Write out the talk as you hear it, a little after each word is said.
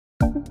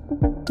No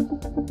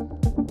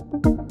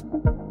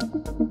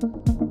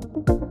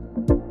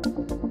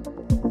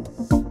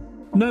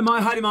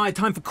mai, haere mai,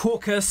 time for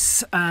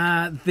Caucus.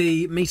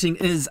 The meeting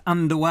is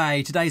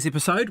underway. Today's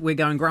episode, we're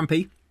going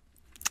grumpy.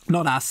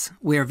 Not us.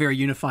 We're very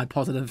unified,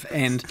 positive,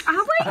 and...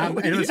 Are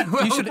we?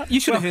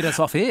 You should have heard us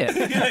off air.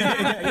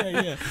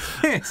 Yeah.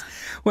 Yes.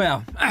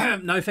 Well,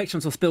 no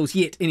factions or spills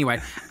yet,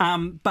 anyway.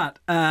 But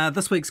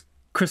this week's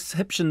Chris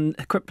Hipkins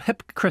It's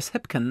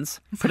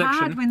prediction...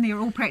 hard when they're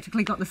all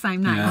practically got the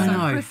same name. Yeah. So I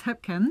know. Chris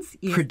Hipkins.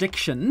 Yes.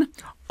 Prediction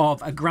of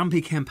a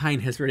grumpy campaign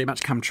has really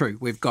much come true.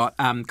 We've got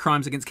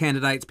crimes against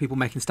candidates, people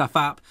making stuff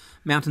up,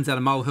 mountains out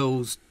of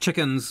molehills,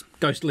 chickens,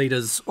 ghost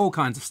leaders, all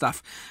kinds of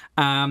stuff.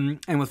 And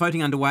with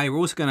voting underway, we're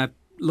also going to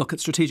look at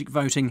strategic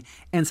voting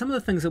and some of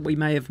the things that we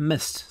may have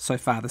missed so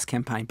far this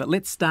campaign. But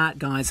let's start,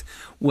 guys,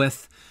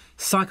 with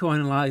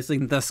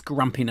psychoanalyzing this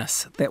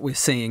grumpiness that we're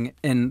seeing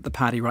in the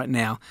party right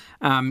now.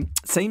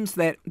 Seems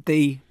that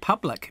the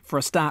public, for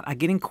a start, are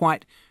getting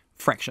quite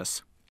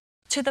fractious.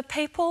 To the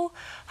people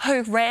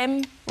who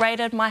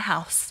raided my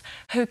house,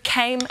 who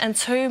came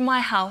into my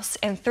house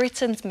and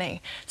threatened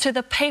me, to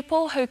the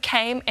people who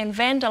came and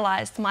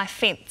vandalised my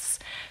fence,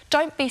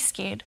 don't be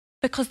scared,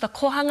 because the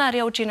kohanga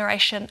reo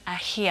generation are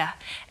here,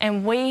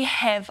 and we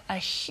have a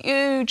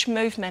huge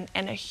movement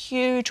and a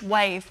huge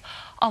wave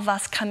of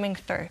us coming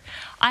through.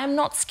 I am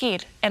not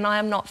scared and I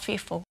am not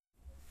fearful.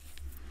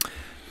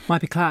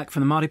 Maipi Clark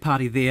from the Māori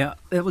Party there.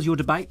 That was your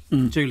debate,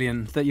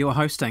 Julian, that you were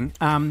hosting.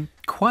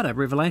 Quite a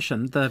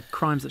revelation, the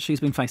crimes that she's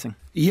been facing.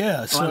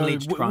 Yeah, so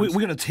alleged crimes.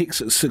 we got a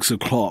text at 6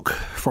 o'clock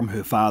from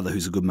her father,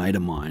 who's a good mate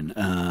of mine,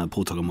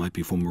 Paul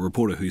Takamaipi, former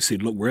reporter, who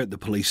said, look, we're at the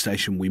police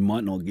station, we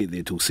might not get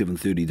there till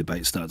 7:30,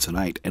 debate starts at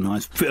 8. And I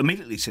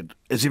immediately said,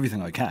 is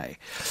everything okay?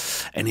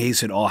 And he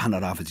said, Hana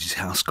Rāwhiti's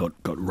house got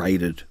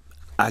raided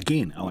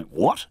again. I went,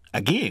 what?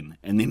 Again?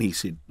 And then he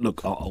said,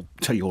 look, I'll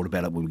tell you all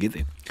about it when we get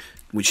there.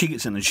 When she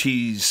gets in and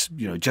she's,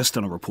 just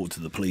done a report to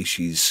the police,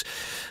 she's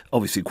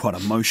obviously quite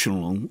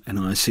emotional. And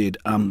I said,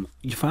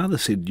 your father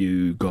said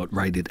you got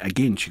raided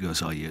again. She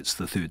goes, oh, yeah, it's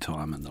the third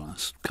time in the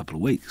last couple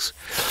of weeks.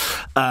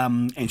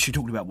 And she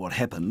talked about what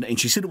happened. And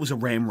she said it was a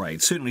ram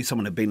raid. Certainly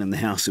someone had been in the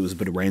house. There was a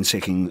bit of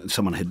ransacking.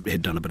 Someone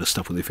had done a bit of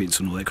stuff with their fence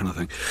and all that kind of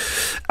thing.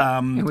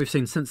 And we've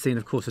seen since then,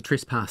 of course, a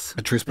trespass.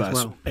 As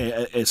well.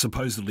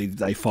 Supposedly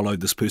they followed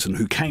this person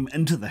who came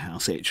into the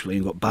house, actually,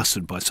 and got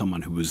busted by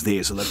someone who was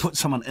there. So they put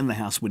someone in the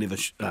house whenever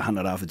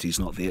Hana Rāwhiti's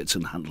not there. It's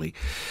in Huntly.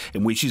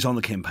 And when she's on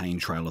the campaign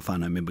trail, if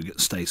whānau member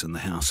stays in the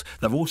house,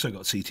 they've also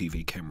got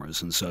CTV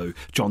cameras. And so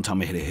John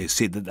Tamihere has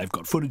said that they've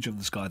got footage of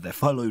this guy. They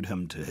followed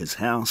him to his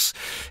house.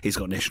 He's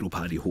got National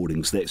Party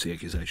hoardings. That's the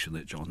accusation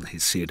that John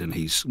has said, and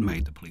he's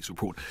made the police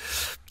report.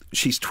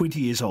 She's 20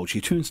 years old.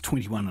 She turns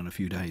 21 in a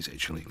few days,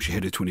 actually. She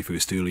had her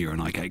 21st earlier,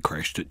 and I gate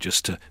crashed it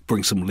just to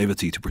bring some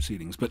levity to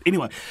proceedings. But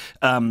anyway,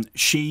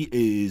 she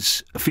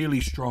is a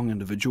fairly strong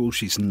individual.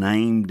 She's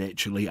named,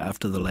 actually,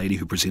 after the lady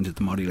who presented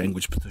the Māori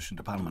language petition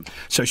to Parliament.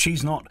 So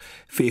she's not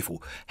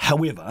fearful.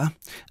 However,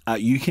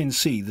 you can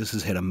see this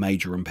has had a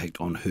major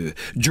impact on her.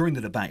 During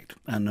the debate,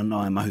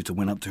 Nanaia Mahuta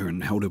went up to her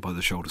and held her by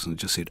the shoulders and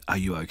just said, are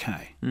you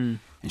okay?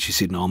 And she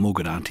said, no, I'm all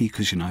good, auntie,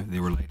 because,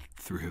 they're related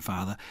through her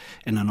father.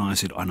 And Nanaia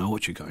said, I know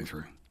what you're going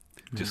through.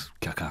 Just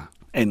kaka.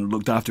 And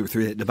looked after her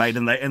through that debate,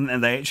 and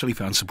they actually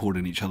found support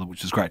in each other,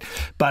 which is great.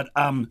 But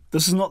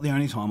this is not the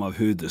only time I've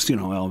heard this.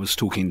 I was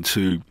talking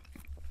to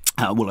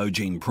Willow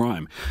Jean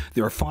Prime.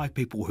 There are 5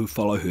 people who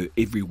follow her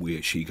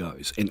everywhere she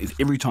goes. And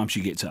every time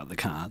she gets out of the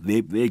car,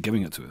 they're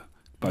giving it to her.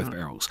 Both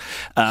barrels.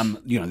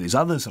 There's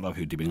others that I've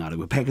heard Debbie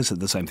Ngāti Packer said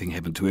the same thing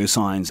happened to her,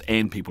 signs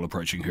and people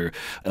approaching her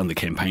on the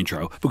campaign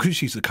trail because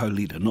she's the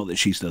co-leader, not that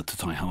she's the Te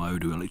Tai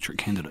Hauāuru electorate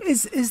candidate.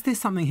 Is there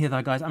something here,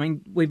 though, guys? I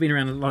mean, we've been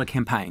around a lot of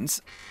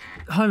campaigns.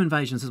 Home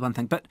invasions is one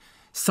thing, but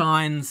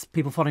signs,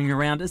 people following you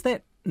around, is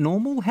that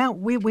normal?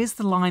 Where's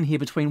the line here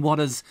between what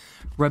is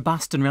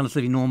robust and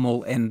relatively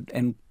normal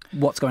and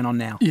what's going on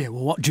now? Yeah,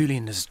 well, what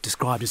Julian has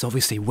described is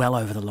obviously well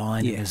over the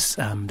line. It is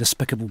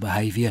despicable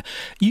behaviour.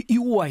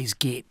 You always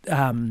get,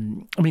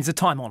 it's a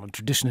time-honoured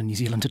tradition in New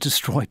Zealand to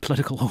destroy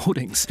political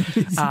hoardings,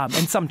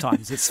 and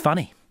sometimes it's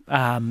funny.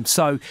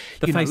 So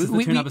the faces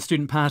that turn up at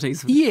student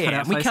parties.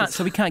 Yeah,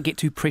 we can't get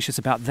too precious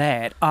about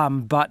that.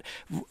 But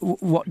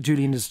what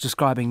Julian is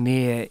describing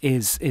there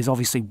is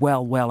obviously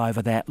well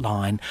over that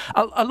line.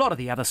 A lot of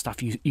the other stuff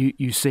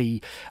you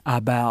see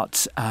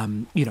about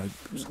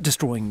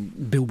destroying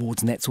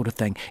billboards and that sort of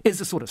thing is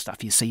the sort of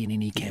stuff you see in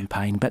any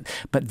campaign. But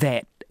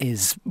that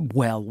is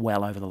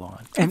well over the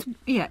line.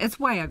 It's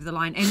way over the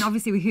line. And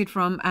obviously we heard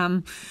from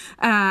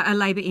a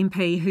Labour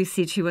MP who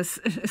said she was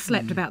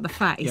slapped about the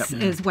face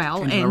as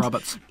well.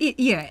 Roberts.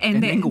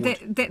 And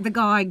that the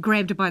guy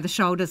grabbed her by the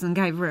shoulders and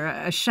gave her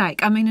a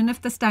shake. I mean, and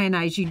if this day and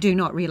age you do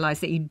not realise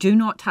that you do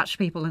not touch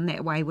people in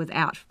that way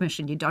without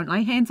permission, you don't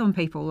lay hands on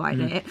people like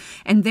that,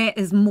 and that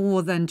is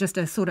more than just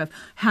a sort of,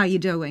 how you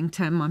doing,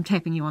 Tim, I'm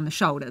tapping you on the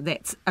shoulder.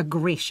 That's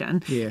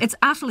aggression. Yeah. It's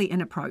utterly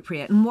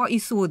inappropriate. And what you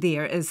saw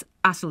there is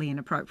utterly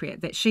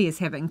inappropriate that she is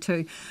having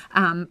to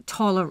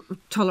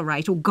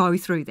tolerate or go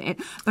through that.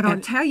 But I'll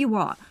tell you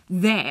what,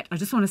 I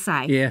just want to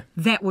say,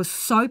 that was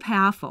so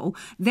powerful.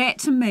 That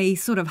to me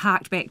sort of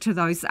harked back to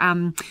those,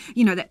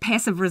 that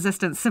passive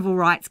resistance civil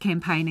rights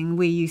campaigning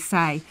where you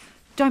say,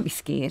 don't be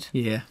scared.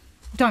 Yeah.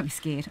 Don't be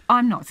scared.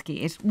 I'm not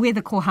scared. We're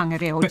the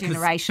Kohanga Reo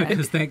generation.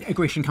 Because the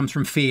aggression comes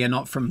from fear,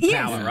 not from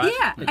power, right?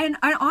 Yeah, and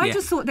I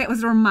just thought that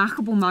was a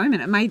remarkable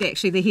moment. It made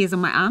actually the hairs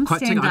on my arms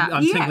stand up.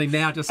 I'm tingling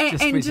now just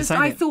and to say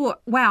I that.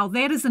 thought, wow,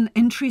 that is an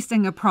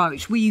interesting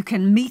approach where you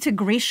can meet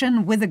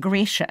aggression with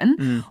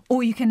aggression,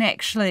 or you can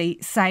actually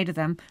say to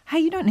them, hey,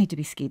 you don't need to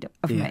be scared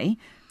of me.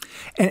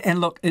 And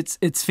look,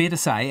 it's fair to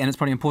say, and it's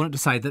probably important to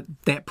say,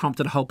 that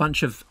prompted a whole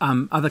bunch of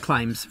other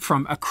claims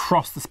from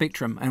across the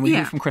spectrum. And we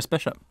heard from Chris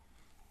Bishop.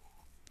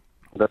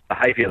 The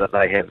behaviour that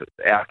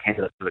our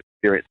candidates have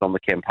experienced on the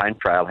campaign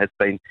trail has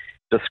been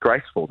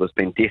disgraceful. There's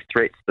been death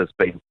threats. There's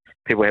been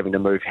people having to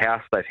move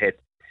house. They've had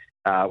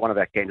one of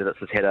our candidates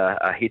has had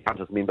a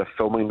headhunters member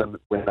filming them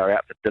when they're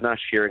out for dinner,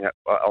 sharing it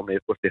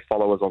with their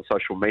followers on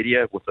social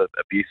media with an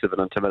abusive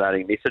and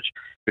intimidating message.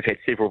 We've had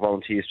several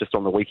volunteers just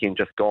on the weekend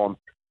just gone,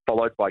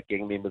 followed by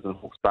gang members in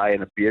Hawke's Bay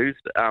and abused.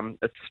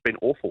 It's just been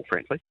awful,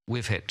 frankly.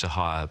 We've had to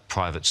hire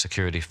private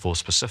security for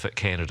specific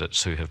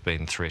candidates who have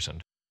been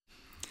threatened.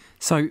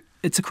 So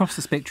it's across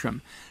the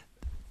spectrum.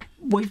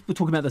 We were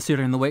talking about this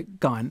earlier in the week,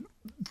 Guyon.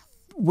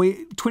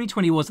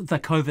 2020 was the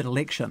COVID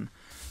election.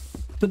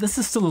 But this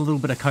is still a little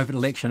bit of COVID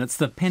election. It's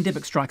the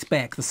Pandemic Strikes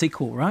Back, the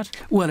sequel, right?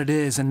 Well, it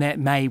is, and that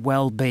may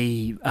well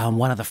be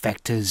one of the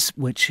factors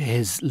which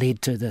has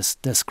led to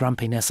this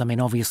grumpiness. I mean,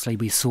 obviously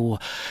we saw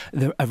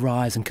a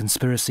rise in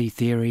conspiracy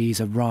theories,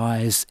 a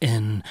rise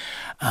in,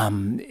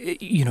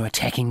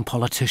 attacking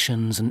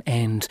politicians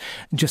and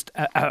just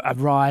a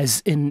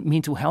rise in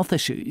mental health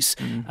issues.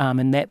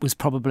 And that was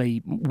probably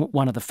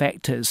one of the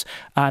factors.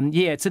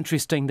 It's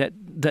interesting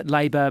that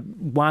Labour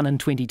won in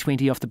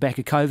 2020 off the back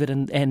of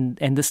COVID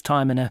and this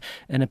time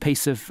in a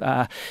piece of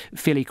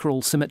fairly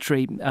cruel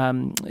symmetry,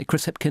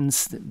 Chris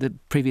Hipkins, the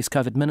previous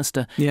COVID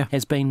minister,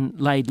 has been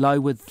laid low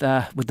with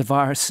the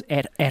virus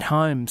at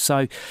home.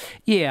 So,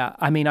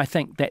 I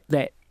think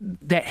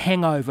that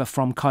hangover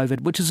from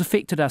COVID, which has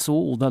affected us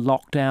all, the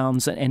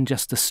lockdowns and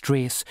just the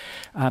stress,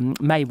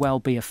 may well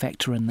be a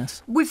factor in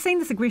this. We've seen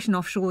this aggression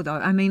offshore, though.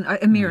 I mean,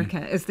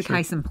 America is the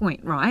case in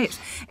point, right?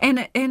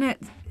 And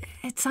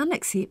it's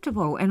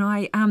unacceptable, and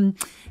I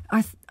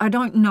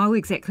don't know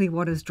exactly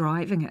what is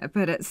driving it,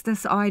 but it's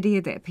this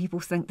idea that people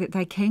think that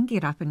they can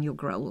get up in your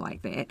grill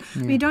like that. I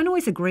mean, you don't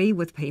always agree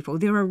with people.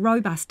 There are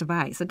robust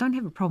debates. I don't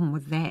have a problem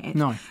with that.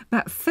 No.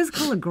 But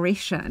physical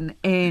aggression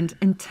and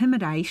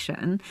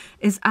intimidation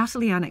is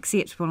utterly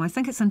unacceptable. And I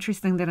think it's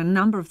interesting that a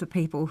number of the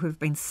people who've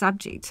been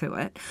subject to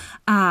it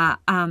are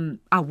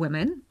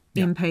women.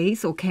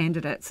 MPs or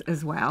candidates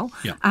as well.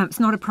 It's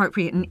not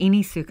appropriate in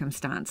any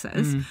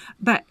circumstances.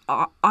 But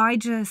I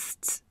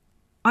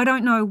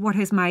don't know what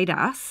has made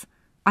us.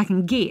 I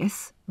can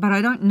guess, but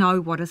I don't know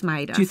what has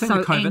made us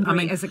so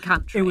angry as a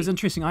country. It was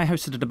interesting. I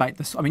hosted a debate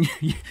this. I mean,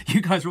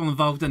 you guys were all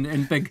involved in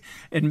big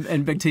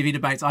TV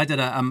debates. I did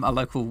a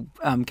local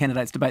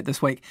candidates debate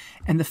this week,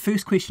 and the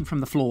first question from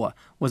the floor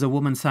was a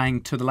woman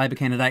saying to the Labour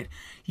candidate,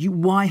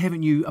 "Why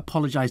haven't you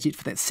apologised yet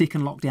for that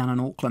second lockdown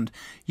in Auckland?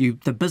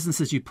 The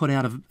businesses you put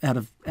out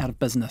of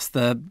business,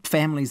 the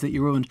families that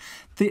you ruined."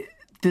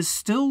 There's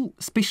still,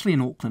 especially in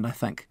Auckland, I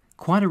think,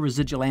 quite a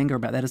residual anger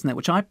about that, isn't there?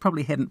 Which I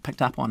probably hadn't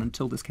picked up on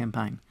until this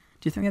campaign.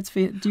 Do you think that's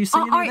fair? Do you see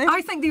any of that?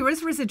 I think there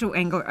is residual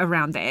anger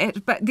around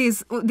that, but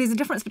there's a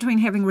difference between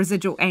having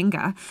residual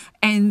anger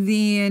and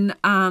then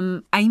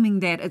aiming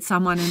that at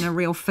someone in a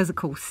real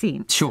physical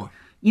sense. Sure.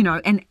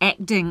 And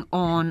acting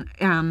on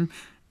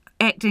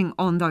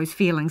those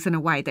feelings in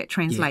a way that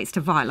translates to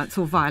violence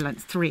or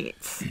violence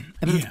threats.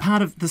 But it's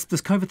part of this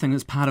COVID thing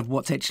is part of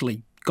what's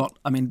actually got.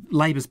 I mean,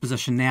 Labour's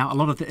position now. A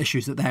lot of the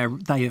issues that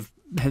they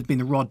have been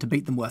the rod to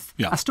beat them with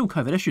are still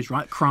COVID issues,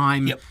 right?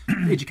 Crime,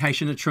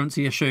 education,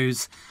 truancy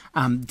issues,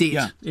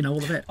 debt, all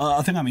of that.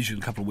 I think I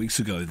mentioned a couple of weeks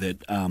ago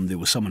that there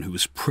was someone who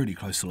was pretty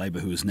close to Labour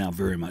who is now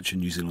very much in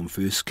New Zealand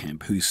First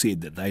camp who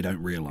said that they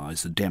don't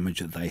realise the damage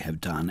that they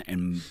have done,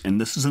 and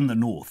this is in the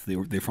north,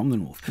 they're from the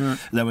north. Right.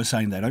 They were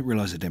saying they don't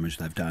realise the damage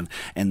they've done,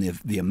 and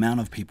the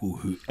amount of people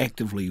who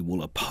actively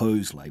will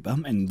oppose Labour,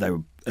 and they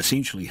were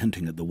essentially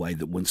hinting at the way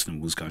that Winston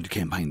was going to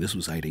campaign. This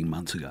was 18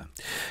 months ago,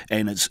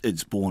 and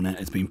it's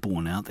been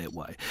borne out that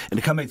way. And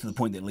to come back to the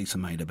point that Lisa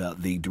made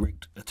about the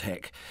direct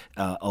attack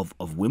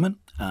of women,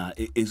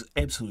 it is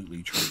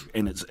absolutely true,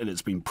 and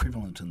it's been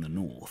prevalent in the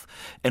north.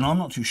 And I'm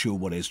not too sure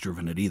what has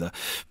driven it either.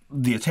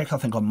 The attack, I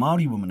think, on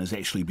Māori women has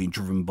actually been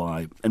driven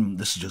by, and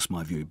this is just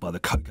my view, by the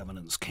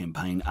co-governance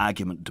campaign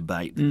argument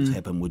debate that's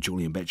happened with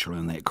Julian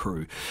and that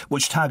crew,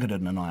 which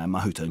targeted Nanaia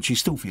Mahuta, and she's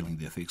still feeling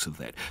the effects of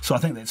that. So I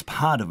think that's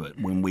part of it.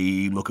 when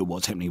we look at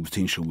what's happening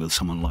potentially with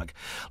someone like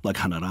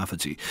Hana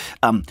Rāwhiti.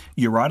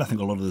 You're right, I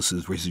think a lot of this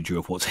is residue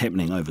of what's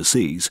happening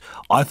overseas.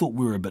 I thought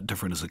we were a bit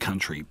different as a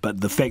country,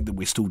 but the fact that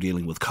we're still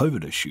dealing with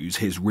COVID issues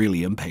has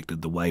really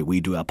impacted the way we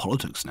do our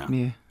politics now.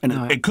 Yeah.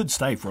 And it could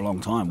stay for a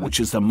long time, which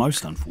is the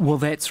most unfortunate. Well,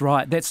 that's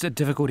right. That's the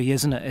difficulty,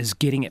 isn't it, is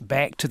getting it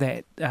back to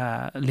that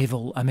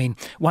level. I mean,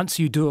 once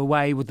you do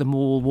away with the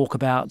mall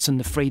walkabouts and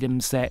the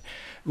freedoms that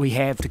we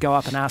have to go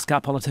up and ask our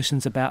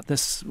politicians about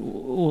this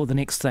or the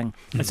next thing,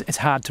 it's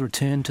hard to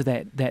return to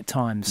that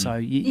time. So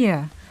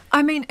yeah.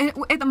 I mean,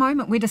 at the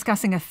moment we're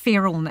discussing a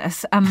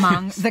feralness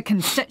among the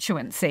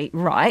constituency,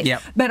 right?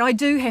 Yep. But I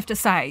do have to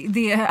say,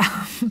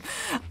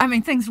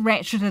 things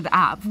ratcheted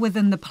up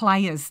within the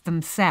players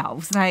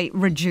themselves. They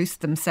reduced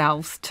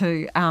themselves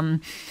to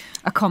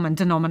a common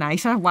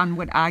denominator, one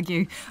would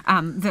argue,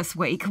 this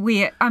week,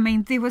 where,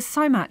 there was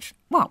so much,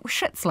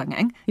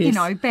 shit-slinging, yes.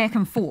 Back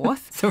and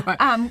forth,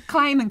 right.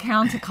 Claim and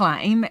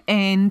counterclaim,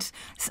 and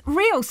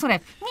real sort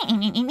of,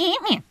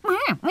 it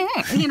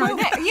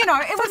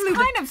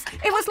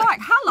was like,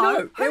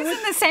 hello, who's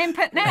in the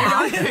sandpit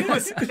now?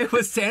 It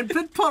was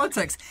sandpit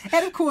politics.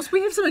 And of course,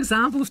 we have some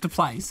examples to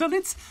play. So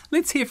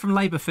let's hear from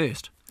Labour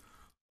first.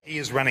 He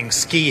is running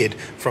scared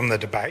from the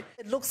debate.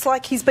 It looks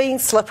like he's being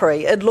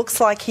slippery. It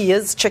looks like he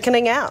is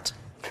chickening out.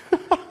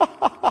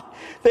 That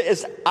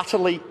is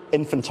utterly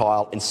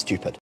infantile and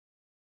stupid.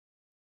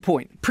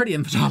 Point. Pretty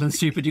infantile and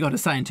stupid, you got to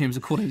say, in terms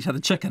of calling each other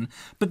chicken.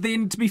 But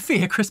then, to be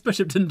fair, Chris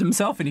Bishop didn't do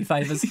himself any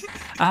favours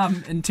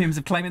in terms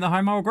of claiming the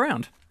high moral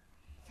ground.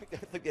 I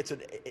think that's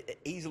an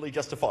easily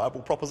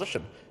justifiable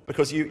proposition,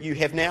 because you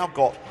have now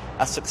got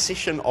a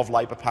succession of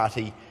Labour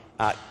Party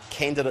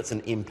candidates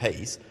and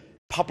MPs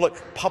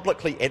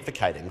publicly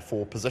advocating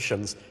for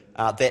positions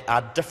that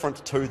are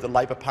different to the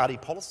Labour Party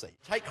policy.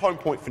 Take-home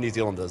point for New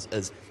Zealanders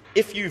is,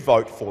 if you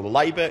vote for the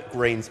Labour,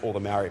 Greens or the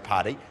Maori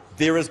Party,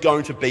 there is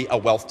going to be a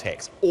wealth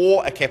tax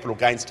or a capital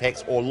gains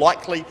tax, or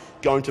likely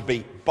going to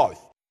be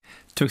both.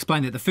 To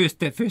explain that,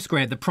 that first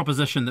grade, the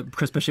proposition that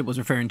Chris Bishop was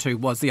referring to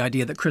was the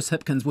idea that Chris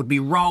Hipkins would be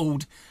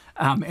rolled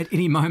at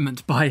any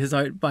moment by his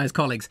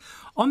colleagues.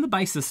 On the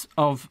basis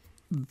of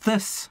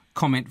this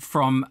comment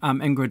from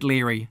Ingrid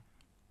Leary.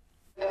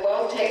 A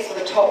wealth tax for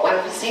the top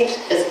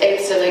 1% is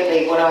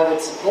absolutely what I would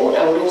support.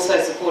 I would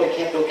also support a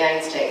capital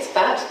gains tax,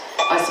 but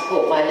I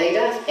support my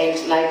leader,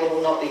 and Labour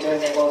will not be doing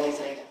that while he's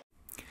leader.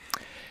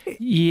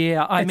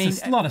 Yeah,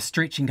 it's a lot of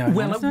stretching going on.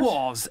 Well,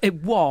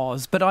 it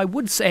was, but I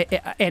would say,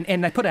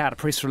 and they put out a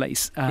press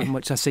release,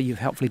 which I see you've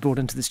helpfully brought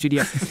into the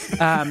studio.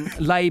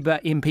 Labour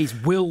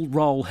MPs will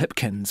roll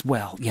Hipkins.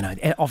 Well,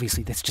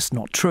 obviously that's just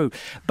not true.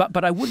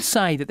 But I would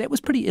say that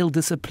was pretty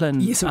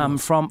ill-disciplined. Yes,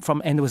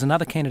 from, and there was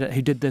another candidate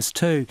who did this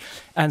too,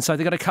 and so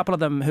they've got a couple of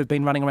them who've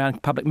been running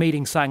around public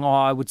meetings saying,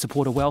 I would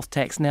support a wealth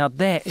tax. Now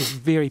that is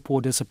very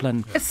poor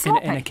discipline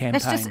in a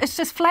campaign. It's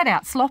just flat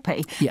out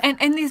sloppy. Yeah.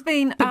 And there's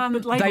been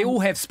they all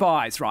have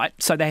spies, right?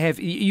 So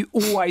you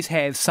always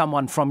have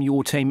someone from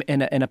your team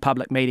in a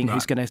public meeting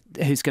who's going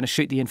to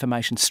shoot the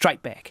information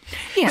straight back.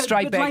 Yeah,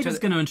 but Labour's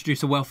going to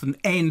introduce a wealth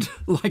and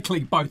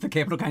likely both the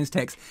capital gains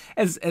tax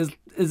as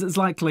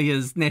likely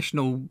as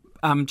national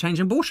change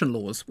in abortion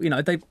laws.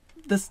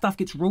 This stuff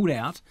gets ruled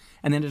out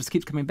and then it just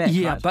keeps coming back.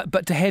 Yeah, right?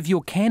 but to have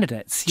your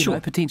candidates,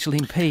 potential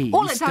MPs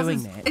all it does doing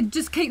is that. It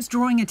just keeps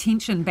drawing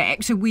attention back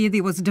to where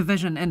there was a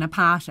division in a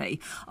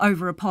party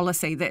over a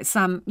policy that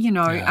some,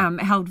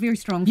 held very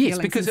strong feelings. Yes,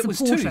 because and it was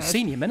supported. two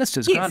senior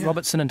ministers, Grant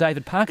Robertson and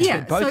David Parker,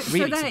 who both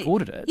really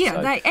supported it.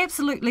 Yeah, they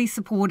absolutely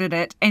supported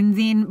it. And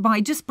then by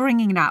just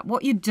bringing it up,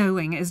 what you're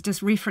doing is just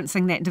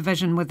referencing that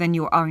division within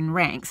your own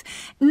ranks.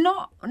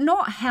 Not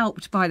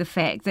helped by the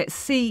fact that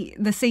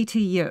the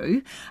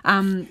CTU,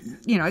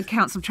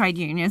 Council of Trade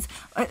Unions,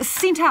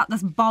 sent out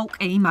this bulk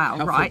email,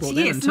 right?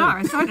 Yes,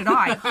 no, so did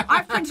I.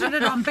 I printed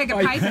it on bigger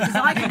paper because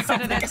I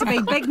considered it to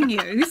be big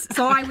news,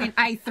 so I went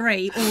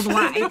A3 all the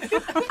way.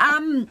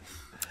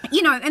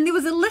 And there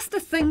was a list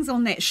of things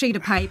on that sheet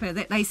of paper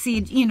that they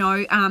said,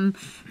 things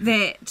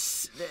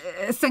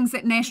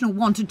that National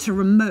wanted to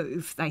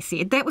remove, they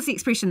said. That was the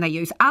expression they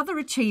used. Other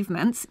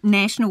achievements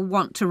National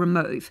want to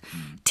remove.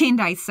 10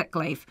 days sick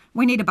leave.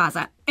 We need a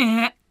buzzer.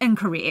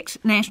 Incorrect.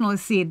 National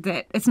has said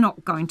that it's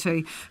not going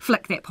to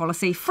flick that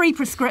policy. Free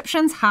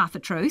prescriptions, half a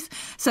truth.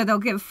 So they'll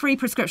give free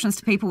prescriptions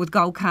to people with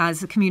gold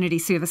cards, community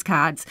service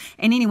cards,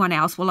 and anyone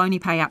else will only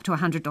pay up to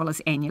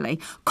 $100 annually.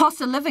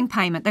 Cost of living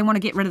payment, they want to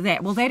get rid of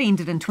that. Well, that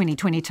ended in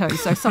 2022,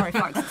 so sorry,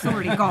 folks, it's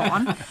already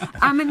gone.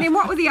 And then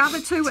what were the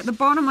other two at the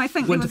bottom? I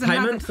think winter there was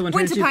payments, another...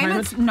 Winter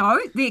payments? No,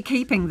 they're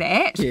keeping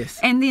that. Yes.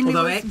 And then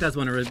although ACT does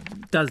want to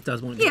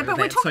does want to yeah, but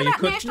we're talking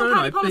about National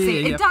Party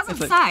policy. It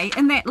doesn't say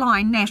in that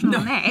line National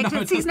and ACT.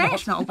 It says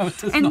National.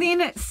 And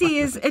then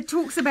it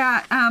talks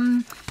about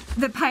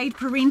the paid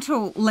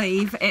parental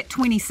leave at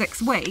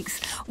 26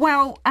 weeks.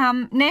 Well,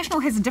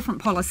 National has a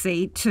different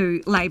policy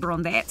to Labour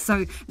on that,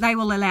 so they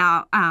will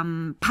allow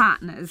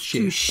partners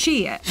to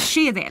share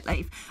that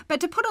leave.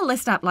 But to put a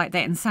list up like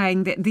that and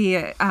saying that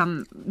they're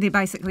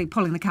basically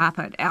pulling the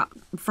carpet out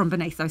from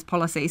beneath those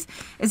policies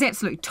is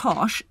absolute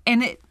tosh,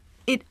 and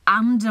it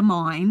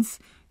undermines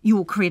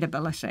your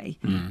credibility.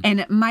 And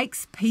it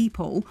makes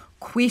people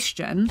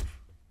question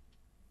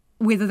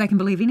whether they can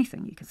believe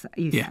anything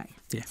you say.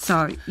 Yeah.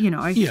 So,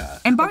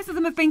 and both of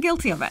them have been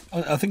guilty of it.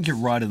 I think you're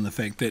right in the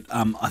fact that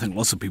I think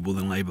lots of people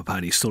in the Labour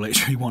Party still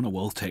actually want a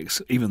wealth tax,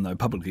 even though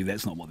publicly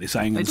that's not what they're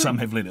saying, and some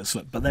have let it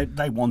slip. But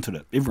they wanted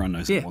it. Everyone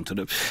knows they wanted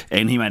it.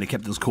 And he made a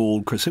captain's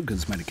call, Chris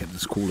Hipkins made a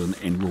captain's call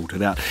and ruled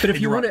it out. But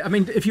if you want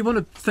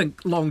to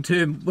think long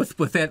term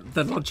with that,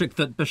 the logic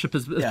that Bishop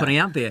is putting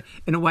out there,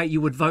 in a way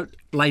you would vote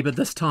Labour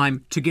this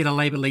time to get a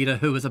Labour leader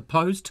who is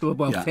opposed to a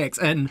wealth tax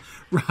in,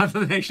 rather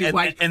than actually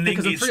wait, and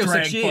because in 3 or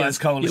 6 years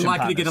you're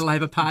likely to get a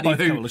Labour Party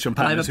who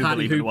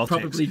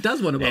probably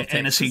does want a wealth tax.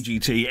 And a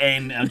CGT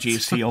and our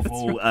GST of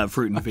all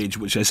fruit and veg,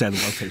 which they say the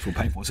wealth tax will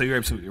pay for. So you're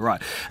absolutely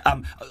right.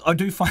 I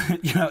do find,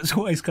 it's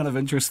always kind of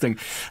interesting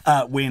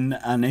when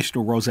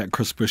National rolls out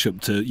Chris Bishop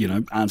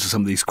to, answer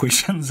some of these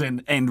questions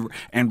and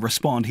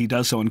respond. He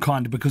does so in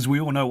kind, because we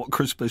all know what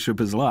Chris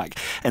Bishop is like.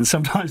 And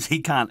sometimes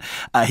he can't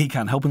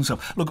help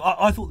himself. Look,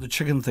 I thought the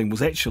chicken thing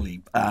was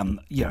actually,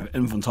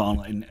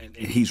 infantile, and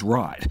he's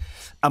right.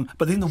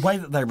 But then the way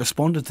that they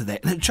responded to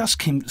that, it just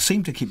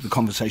seemed to keep the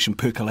conversation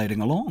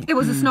percolating along. It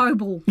was a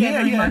snowball.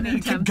 Momentum.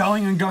 It kept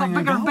going and going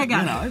and going. Bigger.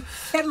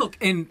 And look,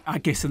 and I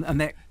guess in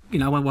that,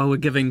 while we're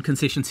giving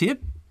concessions here,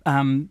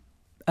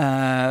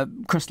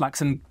 Chris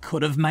Luxon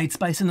could have made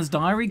space in his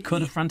diary,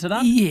 could have fronted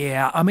up.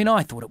 Yeah, I mean,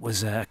 I thought it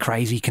was a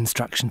crazy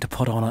construction to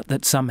put on it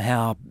that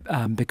somehow,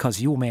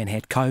 because your man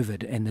had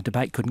COVID and the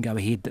debate couldn't go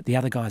ahead, that the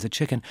other guy's a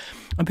chicken.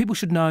 And people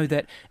should know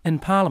that in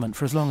Parliament,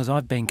 for as long as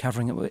I've been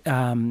covering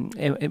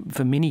it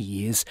for many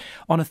years,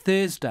 on a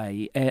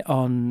Thursday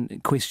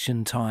on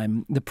question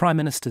time, the Prime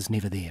Minister's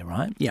never there,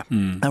 right? Yeah.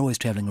 They're always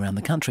travelling around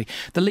the country.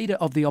 The Leader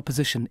of the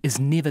Opposition is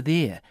never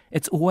there.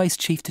 It's always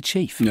chief to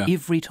chief,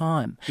 every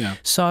time. Yeah.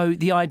 So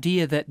the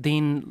idea that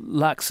then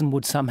Luxon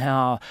would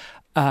somehow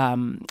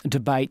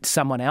debate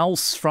someone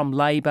else from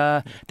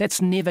Labor,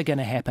 that's never going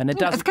to happen.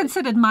 It's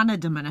considered mana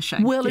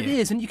diminishing. Well, it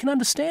is, and you can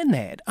understand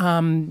that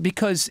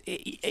because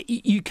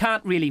you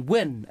can't really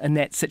win in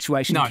that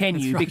situation, can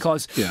you? Right.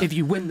 Because if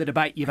you win the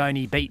debate, you've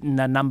only beaten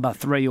a number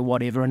 3 or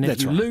whatever, and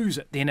if you lose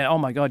it, then, oh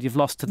my God, you've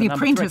lost to the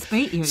number 3. The apprentice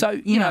beat you. So,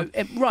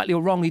 rightly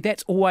or wrongly,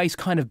 that's always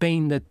kind of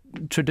been the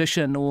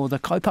tradition or the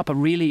kaupapa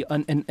really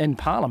in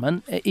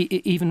Parliament,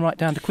 even right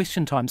down to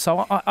question time.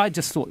 So I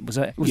just thought it was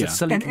a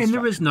silly and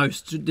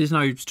there's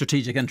no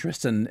strategic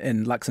interest in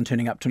Luxon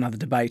turning up to another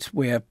debate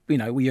where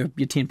you're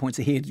 10 points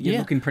ahead. You're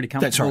looking pretty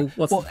comfortable.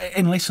 That's right.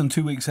 And less than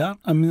 2 weeks out.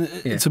 I mean,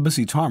 it's a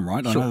busy time,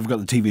 right? I know they've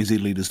got the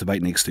TVZ leaders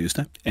debate next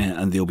Thursday,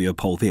 and there'll be a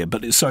poll there.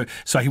 But so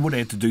he would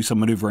have to do some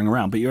manoeuvring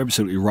around. But you're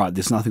absolutely right.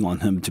 There's nothing on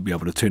him to be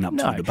able to turn up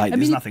to the debate.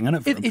 There's nothing in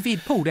it for him. If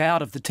he'd pulled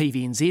out of the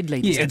TVNZ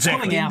leaders,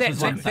 exactly.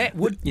 That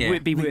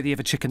would be worthy of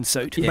a chicken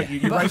suit. But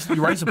you raised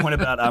the point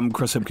about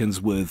Chris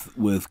Hipkins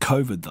with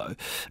COVID,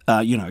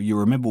 though. You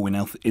remember when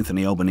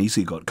Anthony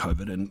Albanese got COVID,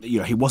 and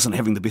he wasn't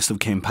having the best of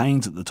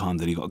campaigns at the time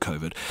that he got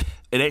COVID.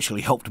 It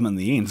actually helped him in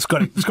the end.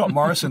 Scott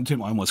Morrison,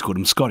 I almost called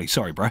him Scotty,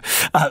 sorry bro.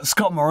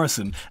 Scott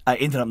Morrison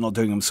ended up not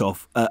doing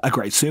himself a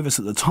great service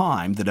at the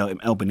time that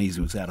Albanese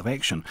was out of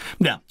action.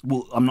 Now,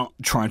 I'm not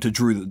trying to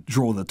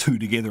draw the two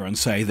together and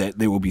say that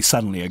there will be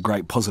suddenly a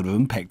great positive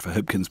impact for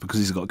Hipkins because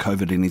he's got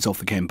COVID and he's off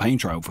the campaign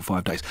trail for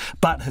 5 days.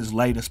 But his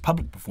latest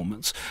public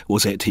performance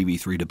was at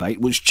TV3 debate,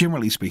 which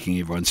generally speaking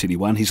everyone said he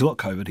won. He's got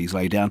COVID, he's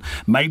laid down.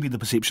 Maybe the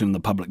perception in the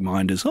public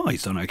mind is,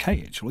 he's done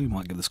okay actually, we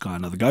might give this guy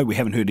another go. We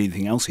haven't heard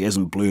anything else, he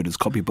hasn't blurred his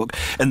copybook.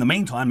 In the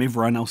meantime,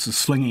 everyone else is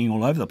slinging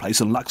all over the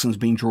place and Luxon's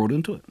been drawn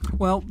into it.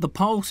 Well, the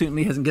poll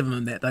certainly hasn't given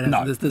him that.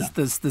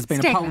 There's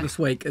been a poll this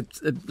week,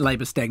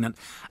 Labour stagnant,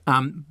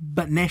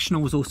 but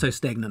National was also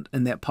stagnant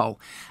in that poll.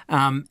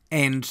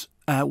 And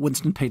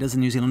Winston Peters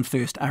and New Zealand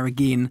First are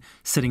again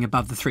sitting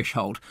above the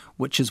threshold,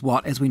 which is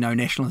what, as we know,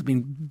 National has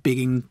been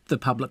begging the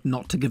public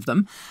not to give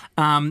them.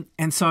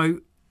 And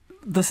so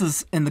this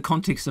is in the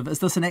context of, is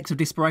this an act of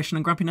desperation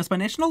and grumpiness by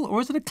National,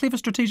 or is it a clever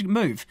strategic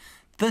move?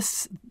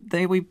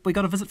 We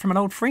got a visit from an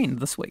old friend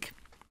this week.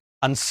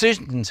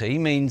 Uncertainty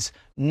means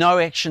no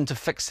action to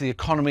fix the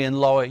economy and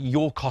lower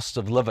your cost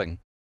of living.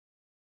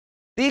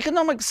 The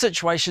economic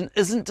situation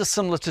isn't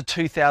dissimilar to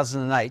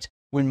 2008,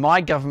 when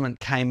my government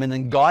came in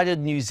and guided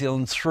New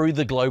Zealand through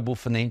the global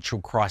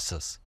financial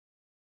crisis.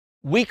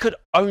 We could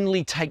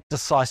only take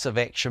decisive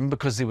action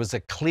because there was a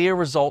clear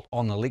result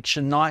on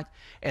election night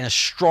and a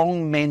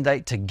strong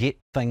mandate to get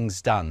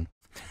things done.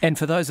 And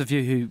for those of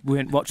you who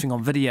weren't watching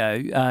on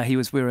video, he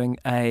was wearing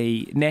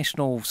a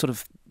National sort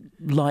of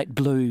light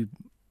blue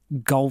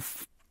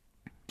golf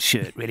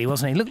shirt, really,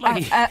 wasn't he? Looked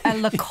like a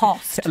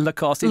Lacoste. A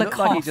Lacoste. He looked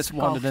like he just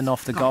wandered in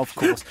off the golf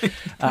course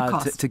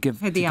to give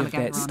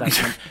that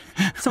statement.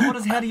 So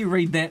how do you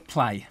read that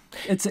play?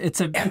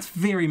 It's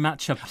very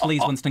much a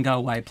please Winston go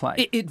away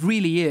play. It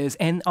really is,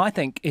 and I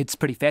think it's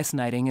pretty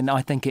fascinating, and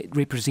I think it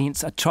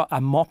represents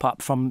a mop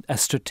up from a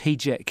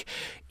strategic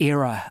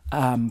error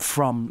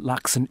from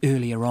Luxon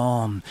earlier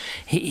on.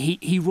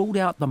 He ruled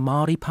out the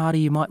Māori Party,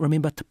 you might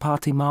remember Te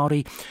Pāti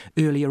Māori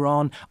earlier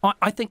on.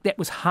 I think that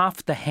was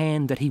half the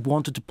hand that he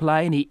wanted to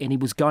play, and he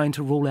was going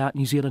to rule out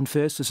New Zealand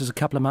First. This is a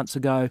couple of months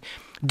ago.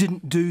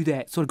 Didn't do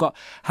that. Sort of got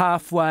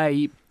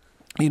halfway,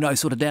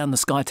 sort of down the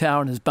Sky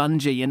Tower in his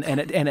bungee, and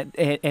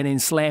then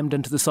slammed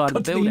into the side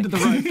of the building.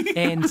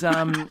 And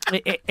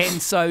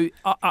so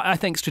I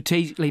think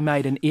strategically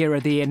made an error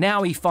there.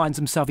 Now he finds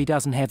himself, he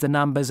doesn't have the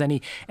numbers,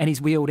 and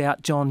he's wheeled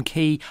out John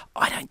Key.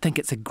 I don't think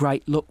it's a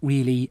great look,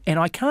 really. And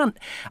a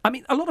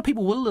lot of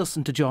people will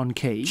listen to John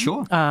Key.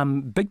 Sure.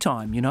 Big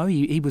time,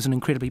 He was an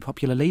incredibly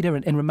popular leader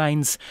and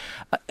remains,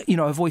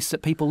 a voice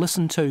that people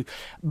listen to.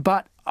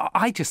 But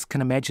I just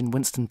can imagine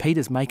Winston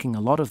Peters making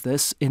a lot of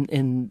this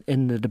in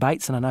the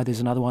debates, and I know there's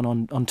another one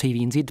on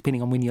TVNZ,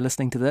 depending on when you're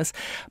listening to this.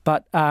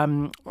 But,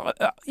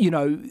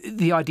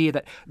 the idea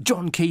that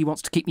John Key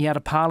wants to keep me out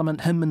of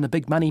Parliament, him and the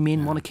big money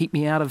men want to keep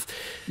me out of,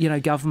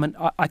 government,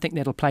 I think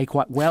that'll play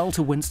quite well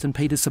to Winston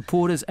Peters'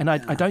 supporters, and I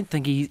don't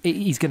think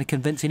he's going to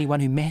convince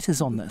anyone who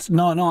matters on this.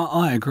 No,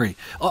 I agree.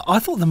 I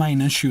thought the main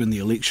issue in the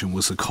election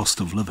was the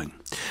cost of living.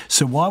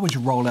 So why would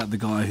you roll out the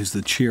guy who's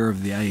the chair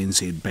of the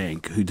ANZ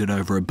Bank, who did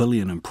over $1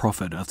 billion in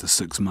profit after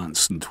 6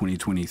 months in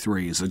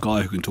 2023, as a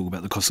guy who can talk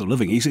about the cost of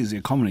living? He says the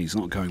economy is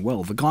not going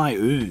well. The guy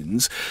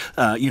earns,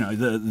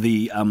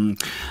 the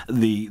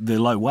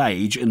low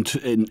wage in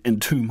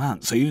 2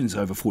 months. He earns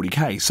over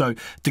 40k. So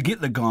to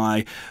get the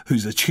guy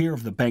who's the chair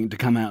of the bank to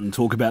come out and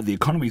talk about the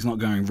economy is not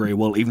going very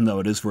well, even though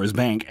it is for his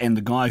bank, and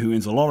the guy who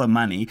earns a lot of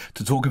money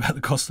to talk about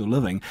the cost of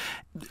living,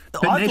 I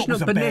thought it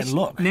was a bad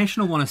look.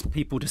 National wanted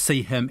people to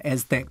see him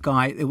as that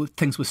guy.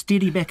 Things were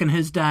steady back in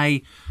his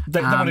day.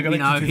 They want to go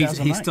back to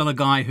 2008. He's still a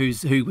guy who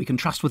we can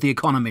trust with the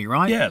economy,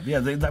 right? Yeah.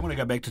 They want to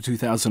go back to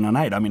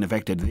 2008. I mean, if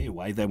acted their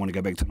way, they want to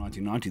go back to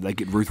 1990. They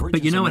get Ruth Richardson.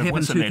 But you know what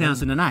happened in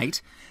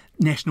 2008?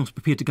 Nationals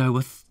prepared to go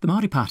with the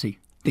Māori Party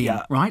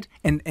then, right?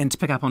 And to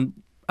pick up on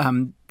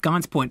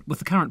Guyon's point, with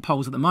the current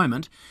polls at the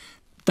moment,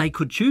 they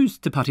could choose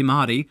Te Pāti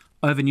Māori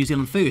over New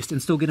Zealand First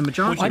and still get a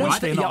majority,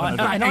 right?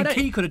 And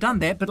Key could have done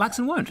that, but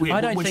Luxon won't. I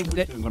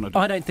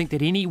don't think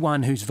that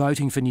anyone who's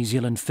voting for New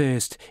Zealand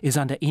First is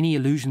under any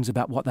illusions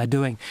about what they're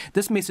doing.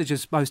 This message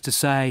is supposed to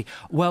say,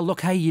 well, look,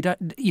 hey, you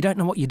don't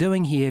know what you're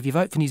doing here. If you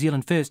vote for New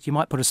Zealand First, you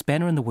might put a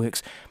spanner in the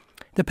works.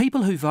 The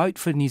people who vote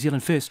for New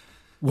Zealand First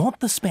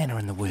want the spanner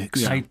in the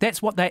works. Yeah. That's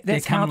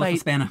how they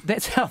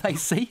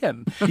see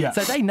him. Yeah.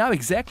 So they know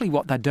exactly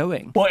what they're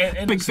doing. Well,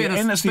 and it's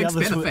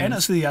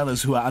the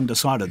others who are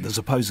undecided, the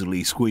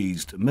supposedly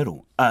squeezed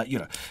middle.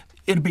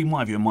 It'd be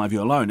my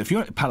view alone. If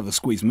you're part of the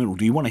squeezed middle,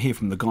 do you want to hear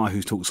from the guy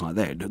who talks like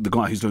that, the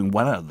guy who's doing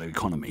well out of the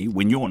economy,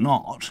 when you're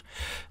not,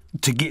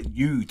 to get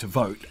you to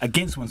vote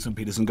against Winston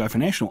Peters and go for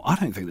National? I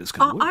don't think that's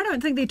going to work. I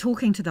don't think they're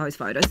talking to those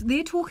voters.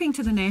 They're talking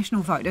to the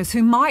National voters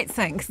who might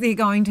think they're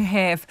going to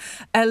have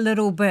a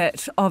little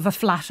bit of a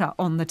flutter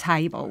on the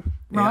table,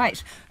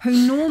 right? Yeah.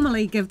 Who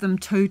normally give them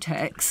 2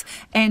 ticks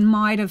and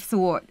might have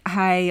thought,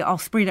 hey, I'll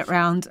spread it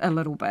round a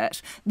little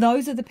bit.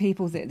 Those are the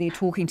people that they're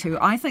talking to.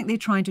 I think they're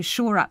trying to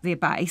shore up their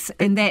base,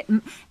 and that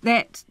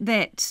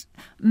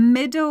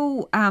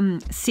middle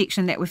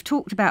section that we've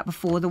talked about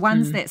before, the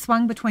ones that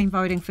swung between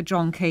voting for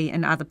John Key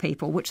and other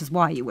people, which is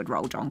why you would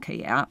roll John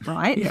Key out,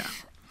 right? Yeah.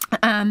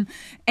 And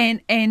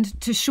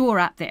to shore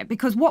up that,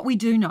 because what we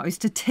do know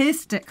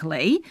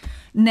statistically,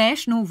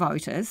 National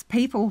voters,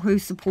 people who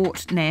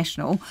support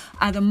National,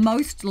 are the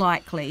most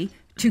likely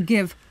to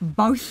give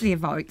both their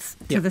votes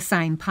to the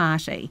same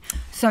party.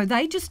 So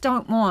they just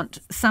don't want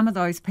some of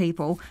those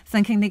people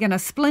thinking they're going to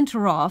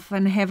splinter off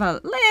and have a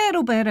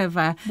little bit of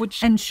a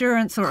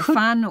insurance or a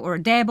fun or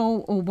a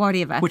dabble or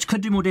whatever. Which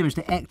could do more damage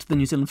to ACT than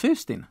New Zealand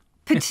First then.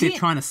 If they're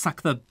trying to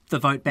suck the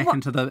vote back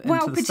into the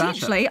potentially.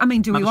 Starship. I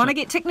mean, do we want to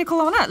get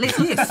technical on it?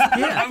 Yes.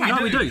 No,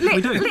 we do.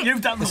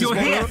 You've done this.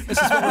 This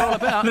is what we're all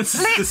about. This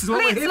is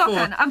what we're here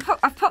for.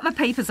 I've put my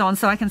peepers on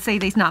so I can see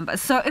these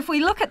numbers. So if we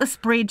look at the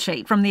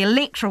spreadsheet from the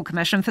Electoral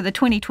Commission for the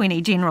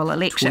 2020 general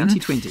election.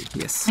 2020,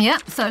 yes. Yeah,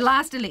 so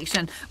last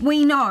election,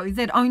 we know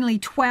that only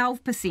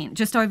 12%,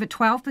 just over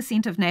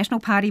 12% of National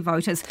Party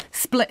voters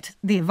split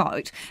their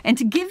vote. And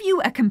to give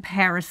you a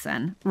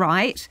comparison,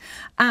 right,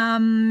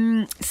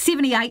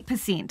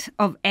 78%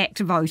 of ACT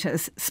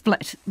voters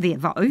split their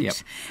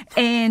vote,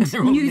 and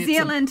New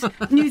Zealand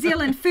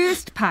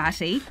First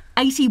Party,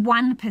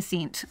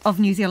 81% of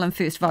New Zealand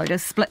First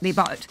voters split their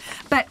vote.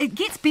 But it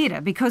gets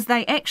better because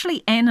they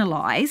actually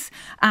analyse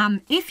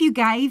if you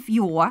gave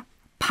your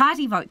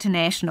party vote to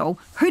National,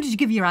 who did you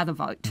give your other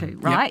vote to,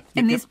 right?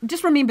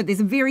 Just remember,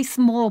 there's a very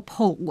small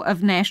pool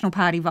of National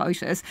Party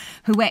voters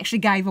who actually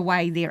gave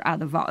away their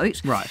other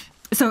vote. Right.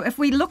 So if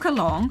we look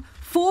along,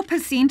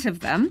 4% of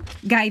them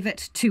gave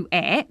it to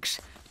ACT,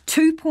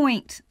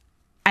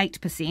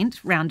 2.8%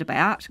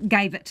 roundabout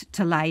gave it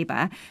to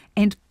Labour,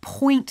 and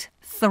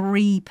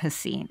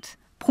 0.3%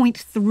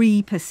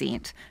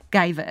 0.3%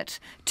 gave it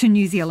to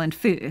New Zealand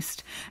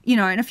First.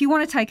 And if you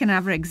want to take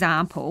another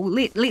example,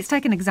 let's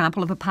take an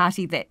example of a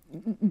party that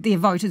their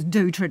voters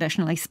do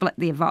traditionally split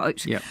their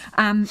vote. Yep.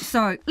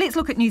 So let's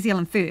look at New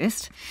Zealand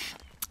First.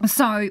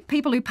 So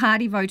people who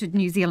party voted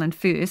New Zealand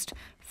First,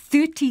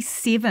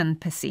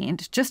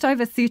 37%, just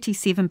over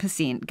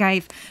 37%,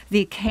 gave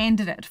their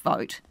candidate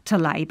vote to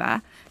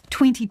Labour.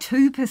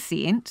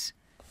 22%,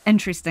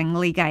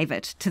 interestingly, gave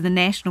it to the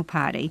National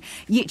Party.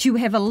 Yet you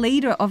have a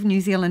leader of New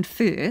Zealand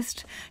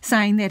First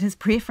saying that his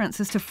preference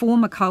is to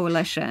form a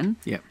coalition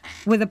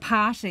with a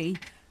party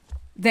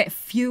that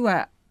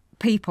fewer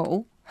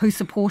people who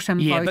support him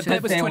voted. But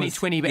that was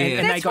 2020.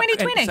 That's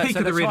 2020. Peak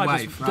of the red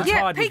wave.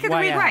 Right? Peak of the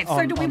red wave.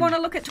 So do we want to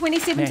look at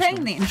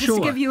 2017 then, just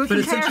to give you a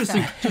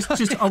comparison? But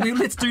it's interesting.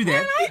 Let's do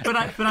that. But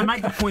I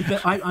make the point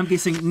that I'm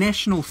guessing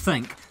National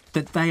think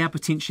that they are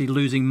potentially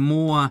losing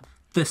more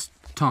this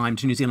time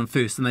to New Zealand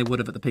First than they would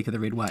have at the peak of the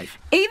red wave.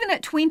 Even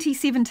at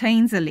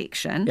 2017's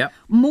election,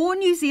 more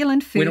New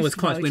Zealand First when it was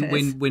close,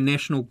 voters, when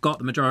National got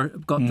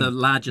the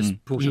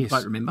largest portion of the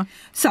vote, remember?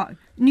 So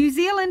New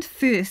Zealand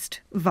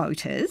First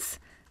voters,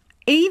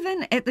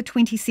 even at the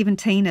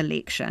 2017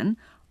 election,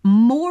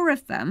 more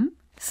of them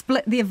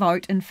split their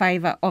vote in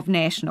favour of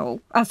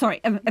National,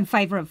 in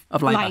favour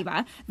of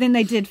Labour than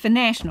they did for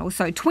National.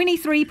 So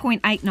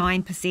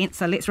 23.89%,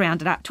 so let's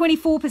round it up,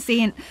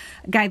 24%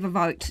 gave a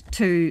vote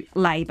to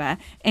Labour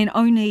and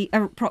only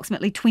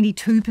approximately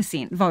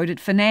 22% voted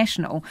for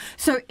National.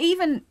 So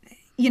even,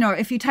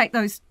 if you take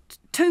those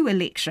two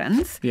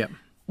elections,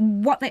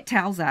 what that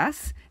tells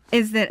us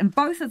is that in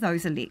both of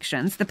those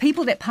elections, the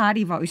people that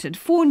party voted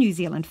for New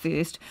Zealand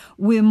First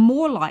were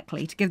more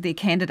likely to give their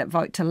candidate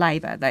vote to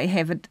Labour. They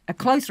have a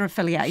closer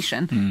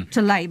affiliation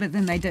to Labour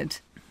than they did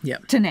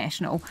to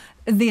National.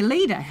 Their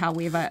leader,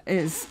 however,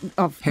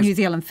 New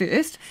Zealand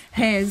First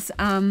has,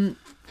 ruled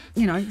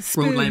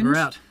Labour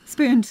out.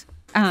 Spurned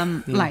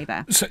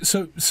Labour.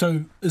 So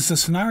is the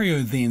scenario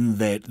then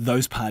that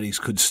those parties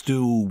could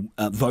still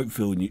vote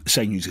for,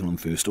 say, New Zealand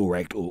First or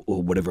ACT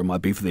or whatever it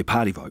might be for their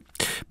party vote,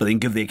 but then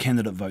give their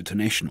candidate vote to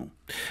National,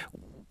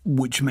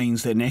 which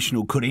means that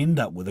National could end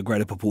up with a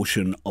greater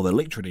proportion of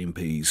electorate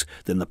MPs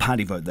than the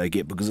party vote they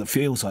get, because it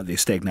feels like they're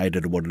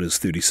stagnated at what it is,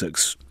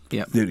 36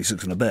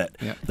 and a bit.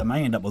 They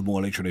may end up with more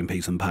electorate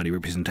MPs than party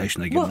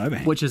representation they get in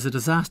overhang. Which is a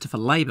disaster for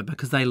Labour,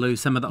 because they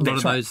lose a lot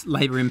of those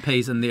Labour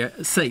MPs in their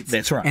seats.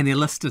 That's right. And their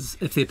list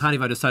if their party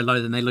vote is so low,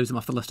 then they lose them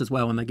off the list as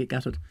well and they get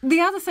gutted.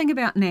 The other thing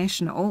about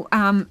National,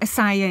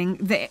 saying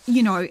that,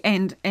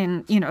 and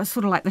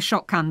sort of like the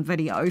shotgun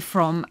video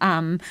from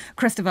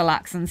Christopher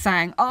Luxon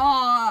saying,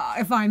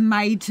 if I'm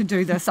made to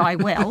do this, I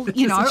will. It's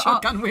a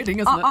shotgun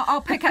wedding, isn't it?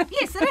 I'll pick up.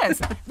 Yes, it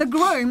is. The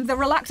groom, the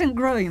reluctant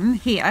groom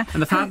here.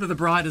 And the father of the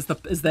bride is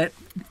that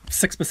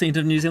 6%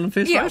 of New Zealand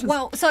First voters?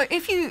 Well, so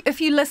if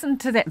you listen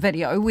to that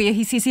video where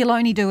he says he'll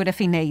only do it if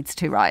he needs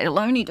to, right? He'll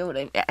only do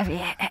it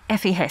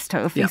if he has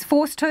to, if he's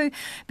forced to,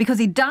 because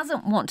he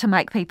doesn't want to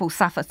make people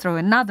suffer through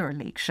another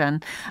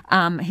election.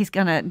 He's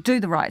going to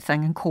do the right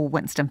thing and call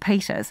Winston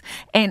Peters.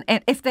 And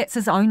if that's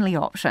his only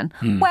option,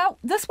 well,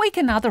 this week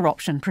another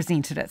option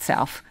presented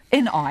itself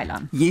in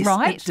Ireland. Yes,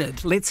 right? it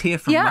did. Let's hear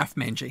from Ralph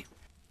Manji.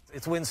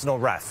 It's Winston or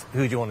Raf.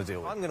 Who do you want to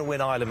deal with? I'm going to win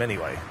Ireland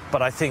anyway.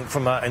 But I think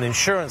from an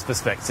insurance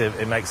perspective,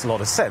 it makes a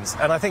lot of sense.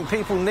 And I think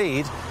people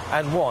need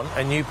and want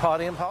a new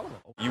party in Parliament.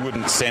 You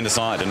wouldn't stand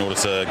aside in order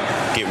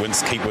to keep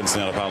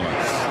Winston out of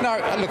Parliament?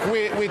 No, look,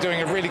 we're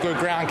doing a really good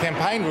ground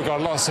campaign. We've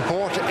got a lot of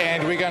support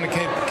and we're going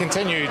to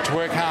continue to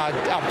work hard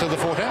up to the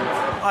 14th.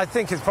 I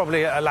think it's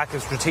probably a lack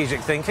of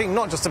strategic thinking,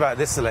 not just about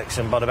this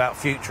election, but about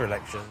future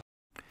elections.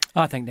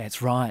 I think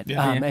that's right.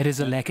 It is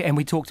a lack, and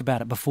we talked about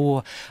it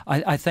before.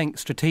 I think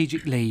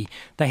strategically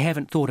they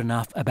haven't thought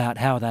enough about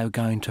how they were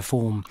going to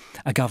form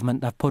a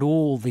government. They've put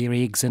all their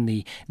eggs in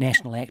the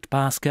National Act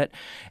basket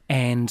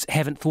and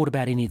haven't thought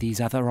about any of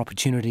these other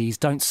opportunities.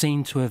 Don't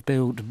seem to have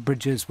built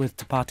bridges with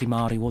Te Pāti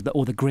Māori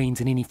or the Greens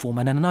in any form.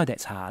 And I know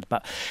that's hard,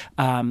 but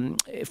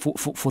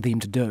for them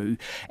to do,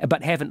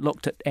 but haven't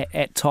looked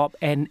at top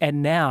and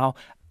now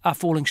are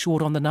falling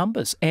short on the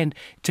numbers. And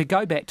to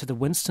go back to the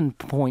Winston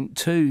point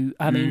too,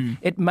 I mean,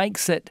 it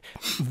makes it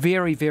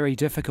very, very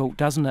difficult,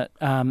 doesn't it,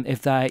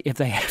 if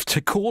they have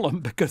to call him,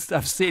 because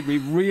they've said we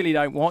really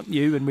don't want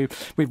you and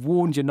we've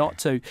warned you not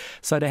to.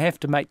 So to have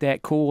to make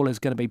that call is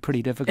going to be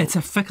pretty difficult. It's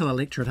a fickle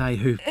electorate,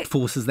 who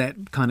forces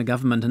that kind of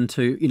government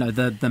into,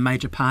 the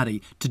major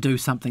party to do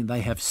something they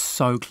have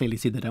so clearly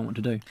said they don't want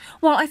to do.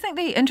 Well, I think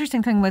the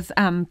interesting thing with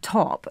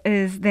TOP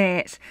is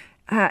that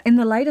in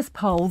the latest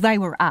poll, they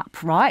were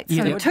up, right? So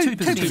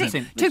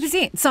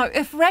 2%. So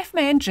if Raf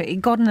Manji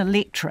got an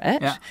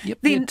electorate,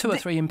 then 2 or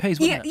 3 MPs,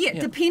 wouldn't it?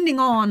 Depending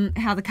on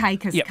how the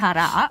cake is cut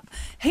up,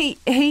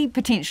 he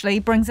potentially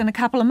brings in a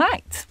couple of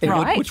mates,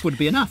 right? Which would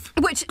be enough.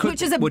 Which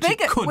is a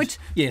bigger...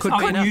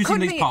 Using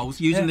these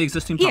polls, using the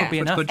existing polls,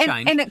 which could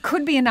change. And it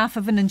could be enough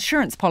of an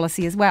insurance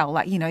policy as well.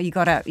 Like, you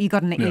got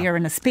an heir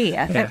and a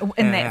spare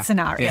in that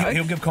scenario. Yeah,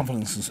 he'll give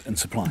confidence in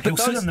supply. He'll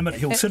sit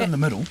in the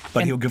middle,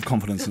 but he'll give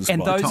confidence in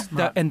supply.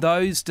 And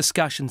those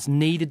discussions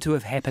needed to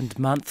have happened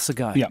months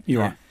ago. Yeah,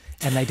 you're right.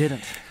 and they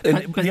didn't.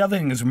 But the other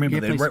thing is, remember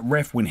that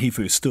Raf, when he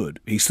stood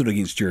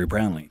against Jerry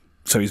Brownlee.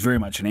 So he's very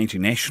much an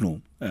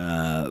anti-national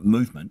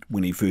movement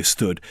when he first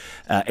stood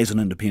as an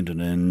independent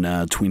in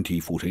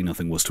 2014, I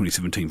think it was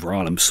 2017 for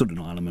Ireland, stood in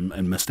Ireland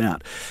and missed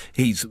out.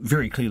 He's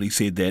very clearly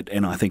said that,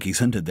 and I think he's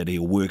hinted that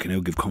he'll work and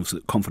he'll give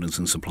confidence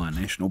in Supply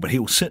National, but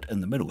he'll sit in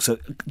the middle. So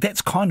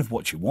that's kind of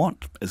what you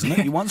want, isn't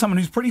it? You want someone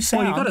who's pretty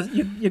sound. Well,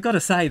 you've got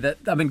to say that,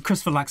 I mean,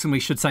 Christopher Luxon, we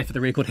should say for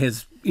the record,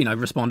 has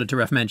responded to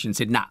Ralph Manchin and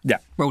said, nah,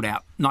 ruled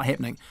out, not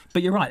happening.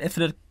 But you're right, if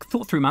it had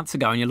thought through months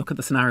ago and you look at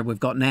the scenario we've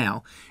got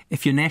now,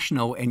 if you're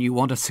national and you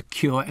want a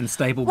secure and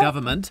stable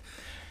government...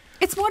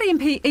 It's what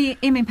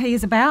MMP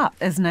is about,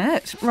 isn't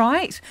it?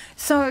 Right?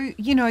 So,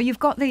 you've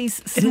got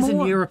these small... It is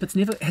in Europe.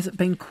 Has it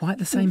been quite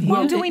the same here?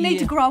 Well, do we need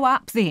to grow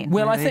up then?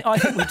 Well, I think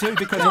we do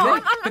because of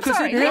that. Because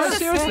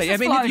seriously, I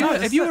mean,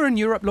 if you were in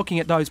Europe looking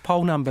at those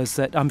poll numbers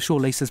that I'm sure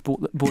Lisa's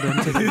brought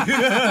into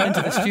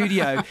the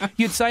studio,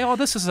 you'd say, oh,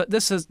 this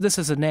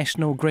is a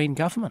national Green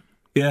government.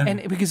 Yeah,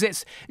 and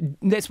because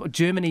that's what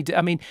Germany did.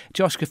 I mean,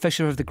 Joschka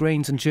Fischer of the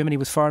Greens in Germany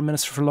was foreign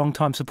minister for a long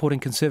time,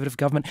 supporting Conservative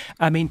government.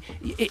 I mean,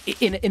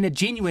 in a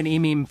genuine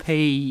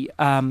MMP,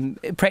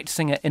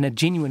 practicing it in a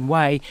genuine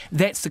way,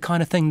 that's the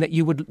kind of thing that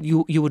you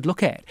would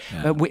look at.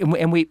 Yeah.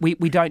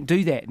 We don't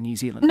do that in New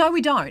Zealand. No,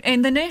 we don't.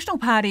 And the National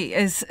Party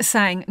is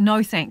saying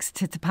no thanks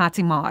to Te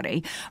Pāti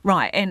Māori,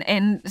 right?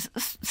 And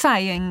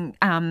saying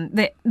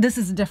that this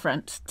is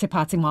different Te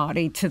Pāti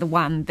Māori to the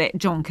one that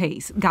John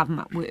Key's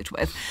government worked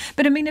with.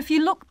 But I mean, if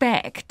you look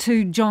back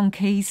to John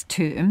Key's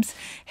terms,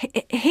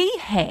 he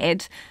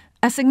had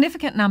a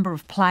significant number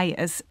of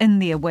players in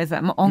there with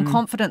him on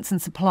confidence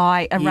and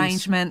supply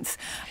arrangements.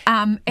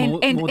 More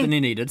than he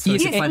needed, so he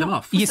could play them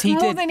off. Yes, he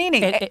did. More than he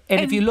needed.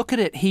 And if you look at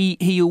it,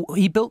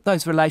 he built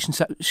those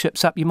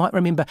relationships up. You might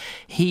remember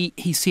he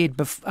said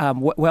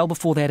well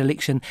before that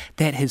election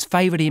that his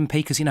favourite MP,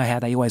 because you know how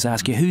they always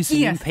ask you, who's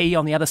the MP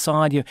on the other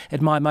side you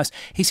admire most?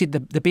 He said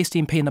the best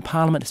MP in the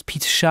Parliament is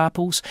Peter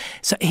Sharples.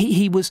 So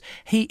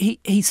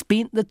he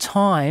spent the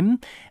time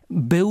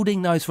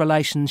building those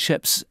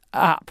relationships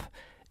up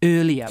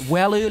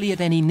well earlier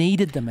than he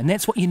needed them, and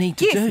that's what you need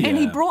to do. And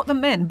he brought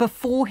them in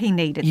before he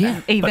needed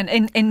them, even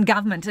in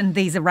government in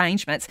these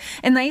arrangements.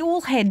 And they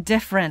all had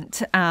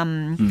different,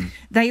 confidence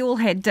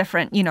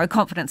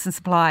and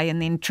supply,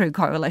 and then true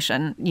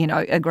coalition,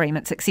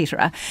 agreements,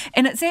 etc.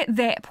 And it's at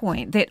that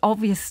point that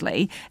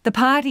obviously the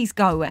parties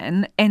go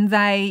in and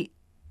they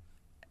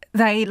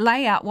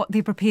lay out what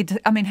they're prepared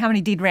to... I mean, how many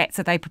dead rats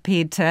are they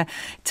prepared to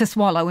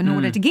swallow in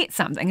order to get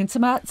something? And Te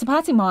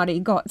Pāti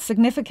Māori got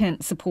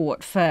significant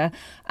support for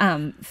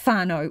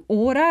whānau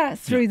ora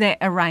through that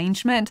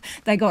arrangement.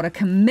 They got a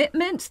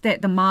commitment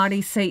that the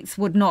Māori seats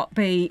would not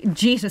be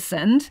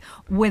jettisoned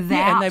without...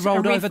 Yeah, and they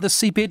rolled over the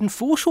seabed and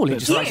foreshore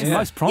legislation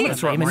most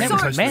prominently. I mean,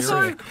 that was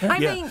massive.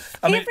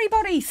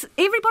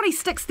 Everybody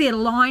sticks their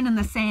line in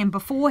the sand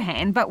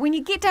beforehand, but when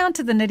you get down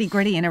to the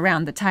nitty-gritty and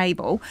around the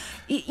table,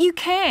 you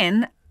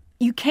can,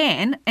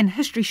 and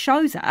history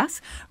shows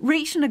us,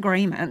 reach an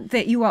agreement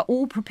that you are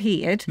all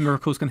prepared.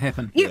 Miracles can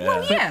happen.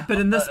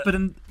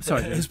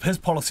 Sorry, his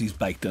policy's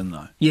baked in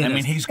though. Yeah, I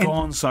mean, he's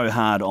gone so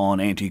hard on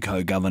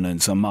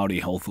anti-co-governance and Māori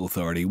Health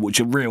Authority,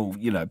 which are real,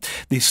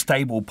 they're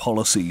stable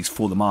policies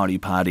for the Māori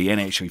Party and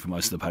actually for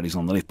most of the parties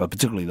on the left, but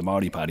particularly the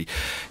Māori Party.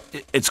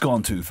 It's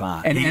gone too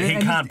far. And he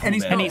can't pull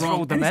that. And he's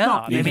ruled them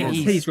out.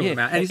 He's ruled them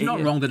out. And it's not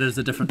wrong that it is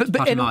a different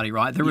Pāti Māori,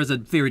 right? There is a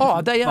very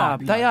different... They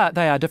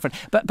are different.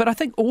 But I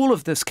think all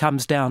of this comes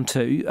down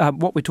to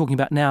what we're talking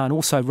about now, and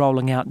also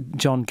rolling out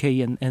John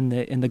Key in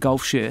the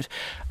golf shirt,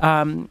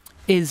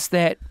 is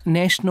that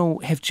National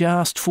have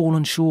just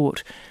fallen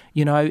short.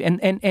 And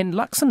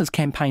Luxon has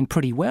campaigned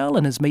pretty well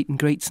in his meet and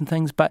greets and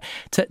things, but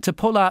to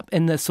pull up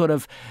in the sort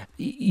of,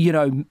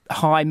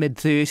 high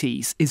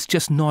mid-30s is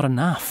just not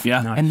enough.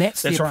 Yeah. No. And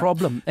that's their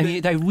problem.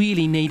 And they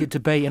really needed to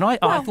be, and I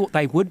thought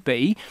they would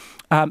be,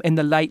 in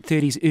the late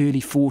 30s,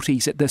 early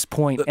 40s at this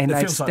point, and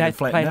they've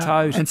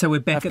plateaued. And so we're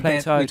back at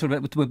that.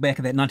 We're back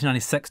at that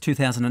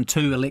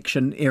 1996-2002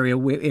 election era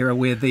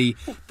where the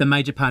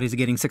major parties are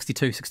getting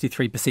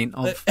 62-63%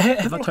 of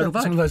the total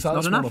vote. Some of those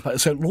other smaller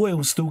parties. So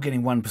Loyal's still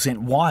getting 1%.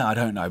 Why? I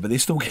don't know, but they're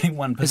still getting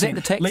 1%. Is that the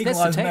tax? That's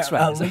the tax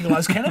rate.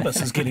 Legalised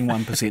cannabis is getting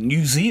 1%.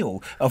 New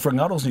Zeal,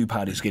 Whangaro's new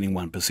party is getting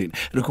 1%.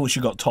 And of course,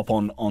 you've got Top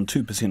on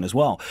 2% as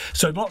well.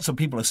 So lots of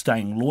people are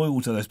staying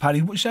loyal to those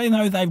parties, which they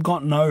know they've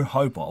got no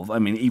hope of. I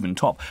mean, even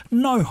Top,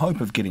 no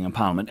hope of getting a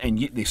parliament, and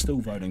yet they're still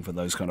voting for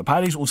those kind of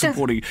parties or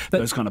supporting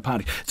those kind of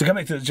parties. So come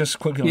back to just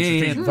quickly on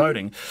strategic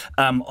voting,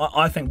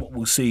 I think what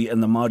we'll see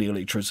in the Māori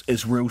electorates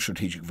is real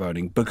strategic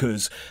voting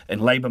because,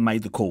 and Labour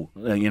made the call,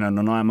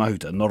 Nanaia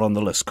Mahuta, not on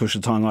the list,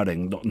 Kusha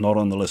Taingaring, not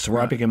on the list,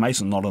 Raipeke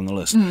Mason, not on the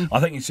list. I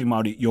think you see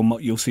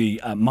you'll see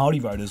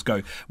Māori voters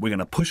go, we're going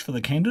to push for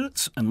the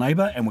candidates in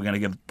Labour and we're going to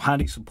give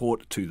party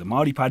support to the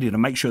Māori Party to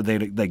make sure they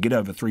get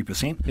over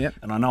 3%. Yep.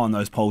 And I know in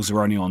those polls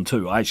they're only on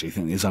 2%. I actually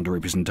think there's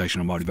underrepresentation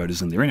of Māori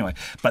voters in there anyway.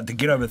 But to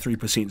get over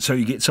 3%, so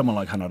you get someone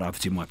like Hana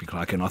Rāwhiti might be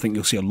Clark, and I think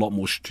you'll see a lot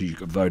more strategic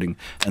voting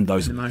in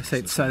those. So that's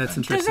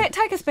interesting. Does that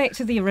take us back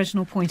to the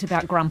original point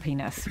about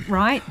grumpiness,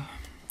 right?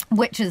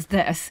 which is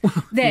this,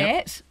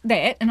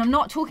 and I'm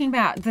not talking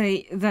about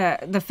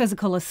the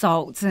physical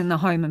assaults and the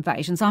home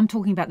invasions. I'm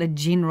talking about the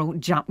general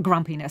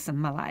grumpiness and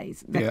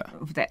malaise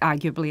that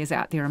arguably is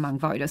out there among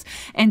voters.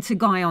 And to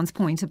Guyon's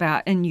point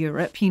about in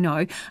Europe,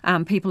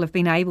 people have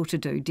been able to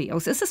do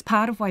deals. This is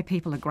part of why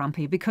people are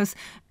grumpy, because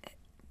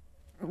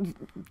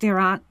there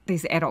aren't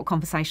these adult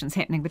conversations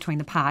happening between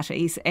the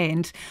parties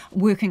and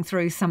working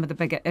through some of the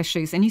bigger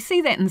issues. And you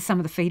see that in some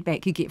of the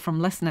feedback you get from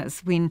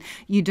listeners when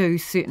you do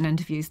certain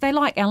interviews. They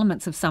like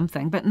elements of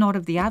something but not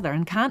of the other,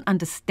 and can't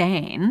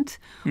understand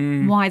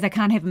why they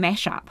can't have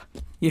mash-up.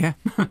 Yeah,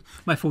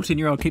 my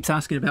 14-year-old keeps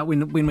asking about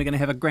when we're going to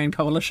have a grand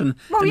coalition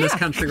in this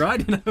country,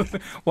 right?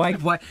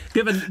 Why?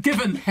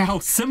 Given how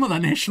similar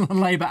National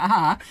and Labour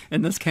are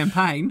in this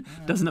campaign,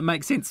 doesn't it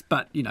make sense?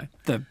 But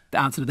the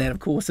answer to that, of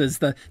course, is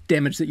the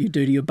damage that you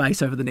do to your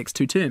base over the next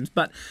 2 terms.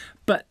 But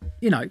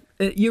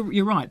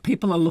you're right.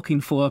 People are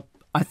looking for,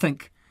 I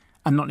think,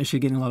 I'm not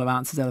necessarily getting a lot of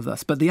answers out of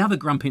this. But the other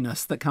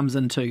grumpiness that comes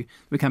into,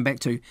 we come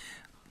back to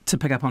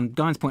pick up on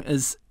Guyon's point,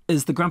 is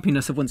the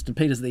grumpiness of Winston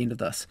Peters at the end of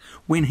this,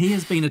 when he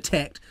has been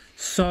attacked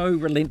so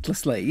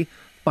relentlessly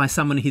by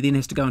someone he then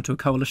has to go into a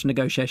coalition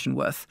negotiation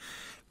with.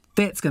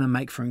 That's going to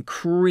make for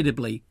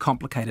incredibly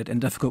complicated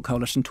and difficult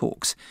coalition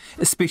talks,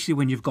 especially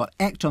when you've got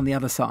ACT on the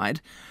other side,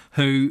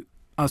 who,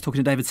 I was talking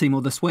to David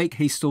Seymour this week,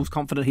 he's still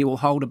confident he will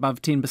hold above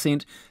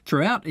 10%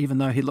 throughout, even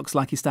though he looks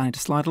like he's starting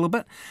to slide a little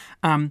bit.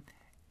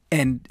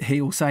 And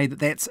he will say that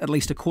that's at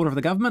least a quarter of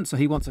the government, so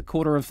he wants a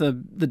quarter of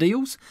the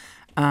deals.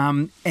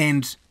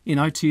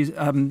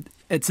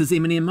 It's his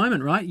Eminem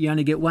moment, right? You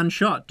only get one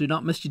shot. Do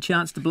not miss your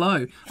chance to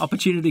blow.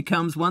 Opportunity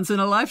comes once in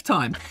a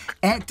lifetime.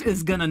 ACT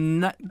is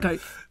going to go.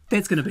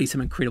 That's going to be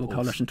some incredible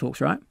coalition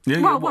talks, right?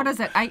 What is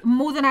it?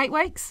 More than 8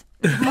 weeks?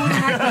 More than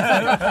 8 weeks.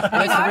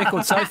 That's the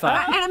record so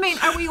far. And I mean,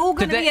 are we all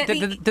going to be at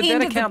the end Did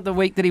that account the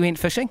week that he went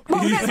fishing?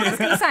 Well, that's what I was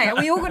going to say. Are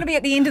we all going to be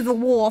at the end of the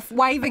wharf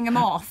waving him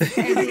off as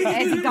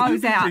he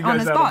goes out on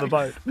his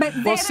boat?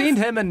 Well, send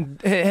him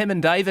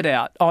and David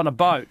out on a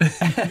boat.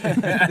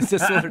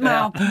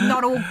 Well,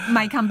 not all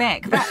may come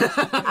back. But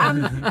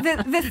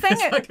the thing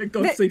it's like a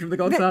God seed from the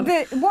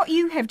Godfather. What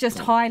you have just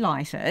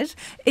highlighted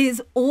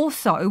is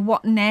also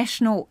what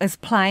National is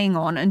playing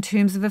on in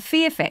terms of a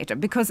fear factor,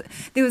 because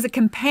there was a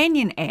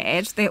companion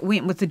ad that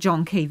went with the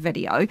John Key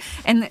video,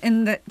 and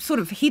the sort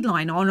of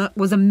headline on it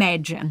was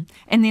Imagine,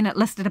 and then it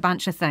listed a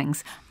bunch of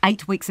things.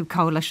 8 weeks of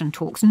coalition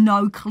talks,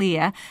 no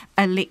clear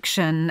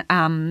election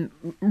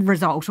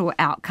result or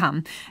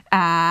outcome,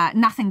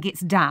 nothing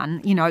gets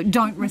done,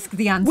 don't risk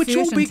the uncertainty. Which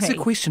all begs the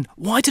question,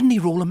 why didn't he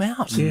rule him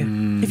out? Yeah.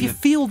 If you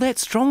feel that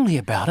strongly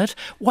about it,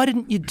 why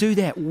didn't you do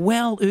that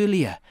well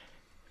earlier?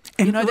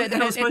 And it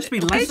was supposed to be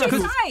later.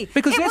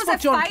 Because that's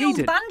what John Key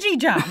did. Bungee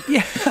jump.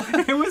 Yeah,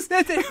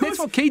 that's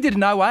what Key did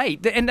in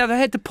 2008. And they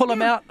had to pull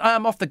him out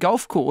off the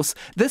golf course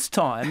this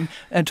time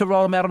and to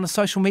roll him out on a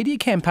social media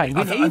campaign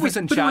when he was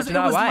in charge in 2008.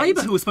 It was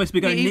Labour who was supposed to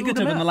be going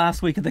negative in the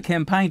last week of the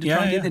campaign to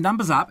try and get their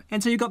numbers up.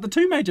 And so you've got the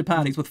 2 major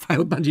parties with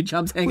failed bungee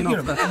jumps hanging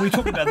off. We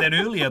talked about that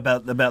earlier,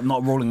 about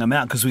not ruling him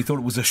out, because we thought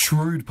it was a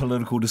shrewd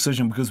political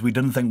decision, because we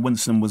didn't think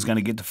Winston was going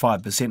to get to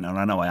 5%. And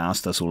I know I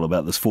asked us all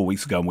about this 4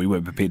 weeks ago and we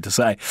weren't prepared to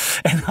say.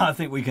 And I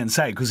think we can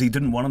say, because he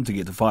didn't want him to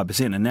get to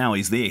 5%, and now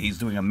he's there. He's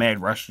doing a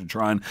mad rush to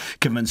try and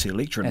convince the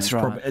electorate. That's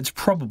right. It's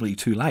probably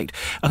too late.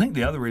 I think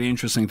the other really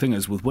interesting thing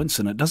is with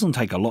Winston, it doesn't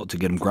take a lot to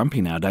get him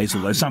grumpy nowadays,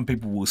 although some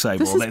people will say,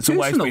 well, that's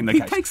always been the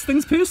case. He takes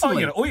things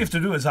personally. All you have to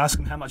do is ask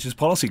him how much his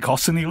policy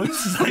costs and he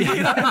loses.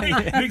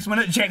 Next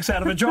minute, Jack's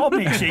out of a job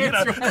next year.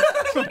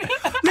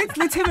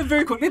 Let's have a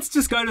very quick, let's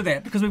just go to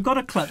that, because we've got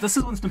a clip. This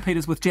is Winston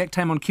Peters with Jack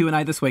Tam on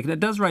Q&A this week, and it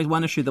does raise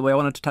one issue that I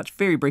wanted to touch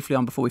very briefly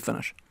on before we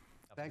finish.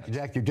 Thank you,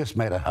 Jack. You've just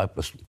made a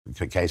hopeless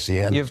case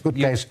here. You've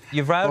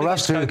railed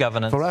against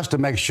co-governance. For us to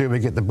make sure we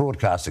get the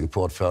broadcasting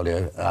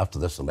portfolio after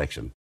this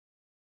election.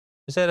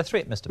 Is that a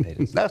threat, Mr.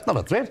 Peters? No, it's not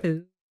a threat.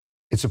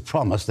 It's a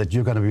promise that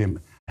you're going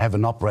to have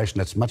an operation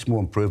that's much more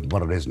improved than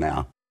what it is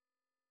now.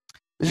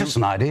 It's just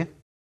an idea.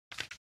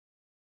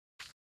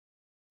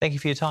 Thank you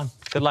for your time.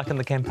 Good luck in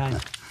the campaign.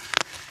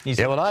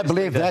 Yeah, well, I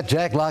believe that,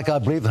 Jack, like I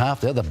believe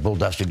half the other bull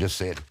dust you just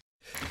said.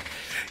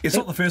 It's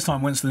not the first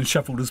time Winston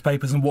shuffled his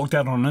papers and walked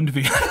out on an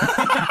interview.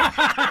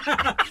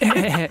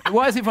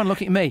 Why is everyone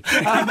looking at me?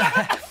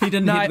 He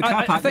didn't hit the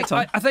car park that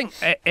time. I think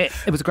it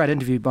was a great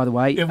interview, by the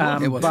way. It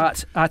was.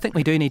 But I think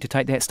we do need to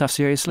take that stuff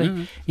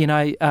seriously.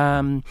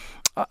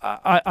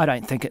 I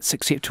don't think it's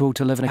acceptable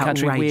to live in a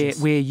country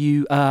where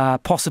you are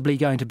possibly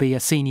going to be a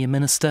senior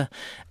minister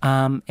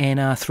and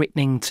are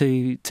threatening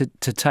to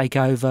take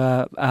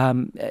over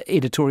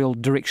editorial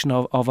direction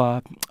of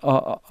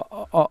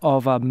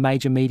a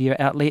major media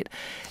outlet.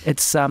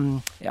 It's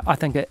I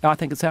think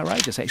it's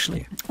outrageous,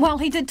 actually. Well,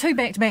 he did 2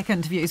 back-to-back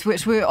interviews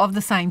which were of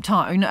the same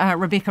tone.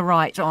 Rebecca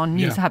Wright on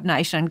News Hub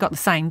Nation got the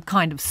same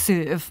kind of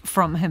serve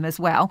from him as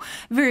well.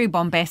 Very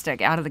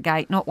bombastic out of the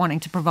gate, not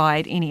wanting to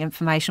provide any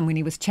information when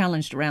he was challenged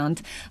challenged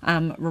around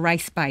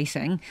race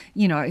baiting,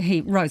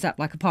 he rose up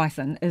like a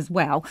python as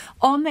well.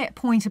 On that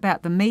point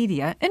about the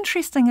media,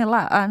 interesting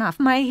enough,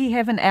 may he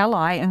have an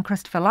ally in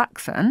Christopher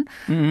Luxon,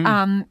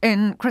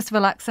 in Christopher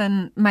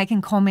Luxon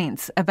making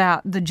comments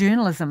about the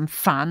journalism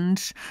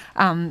fund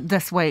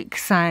this week,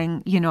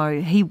 saying,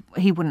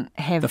 he wouldn't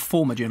have... The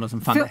former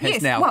journalism fund that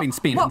has now been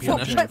spent.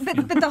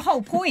 But the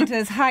whole point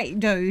is, hey,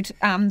 dude,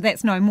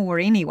 that's no more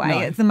anyway.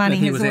 No, the money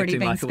has already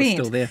been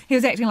spent. He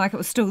was acting like it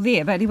was still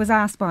there, but he was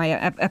asked by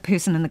a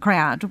person in the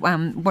crowd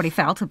what he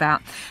felt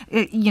about,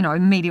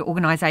 media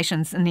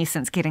organisations, in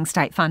essence, getting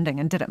state funding,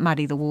 and did it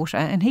muddy the water?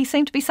 And he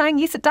seemed to be saying,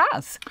 yes, it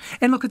does.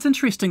 And look, it's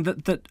interesting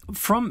that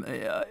from...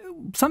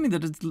 something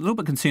that is a little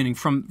bit concerning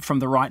from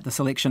the right this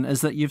election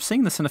is that you've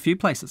seen this in a few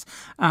places.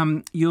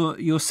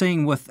 You're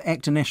seeing with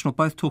ACT and National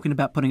both talking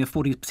about putting a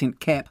 40%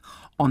 cap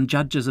on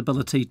judges'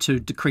 ability to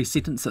decrease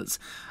sentences,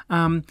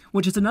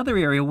 which is another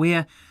area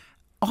where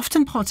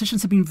often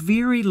politicians have been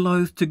very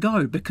loath to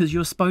go, because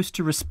you're supposed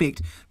to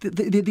respect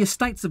the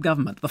estates of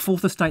government, the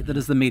fourth estate that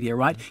is the media,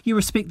 right? You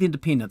respect the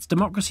independence.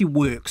 Democracy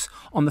works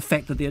on the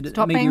fact that the media is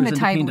independent. Stop being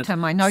the table,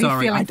 Tim. I know you're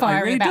feeling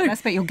fiery really about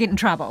this, but you'll get in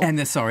trouble. And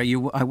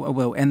I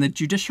will. And the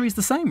judiciary is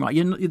the same, right?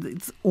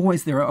 It's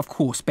always there are, of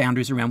course,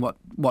 boundaries around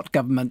what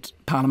government,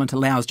 parliament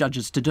allows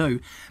judges to do.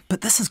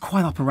 But this is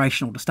quite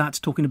operational, to start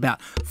talking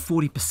about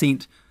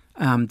 40%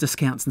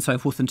 discounts and so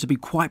forth, and to be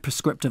quite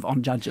prescriptive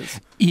on judges.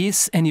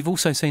 Yes, and you've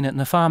also seen it in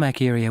the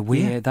Pharmac area,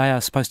 where they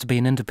are supposed to be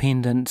an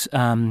independent,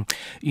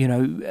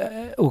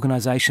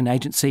 organisation,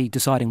 agency,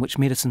 deciding which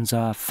medicines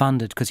are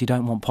funded, because you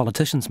don't want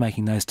politicians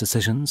making those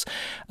decisions.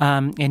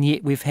 And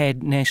yet we've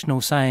had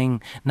National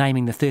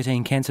naming the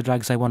 13 cancer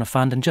drugs they want to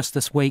fund, and just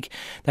this week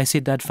they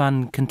said they'd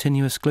fund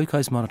continuous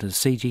glucose monitors,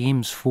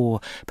 CGMs,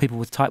 for people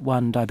with type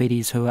 1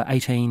 diabetes who are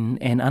 18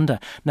 and under.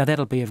 Now,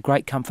 that'll be of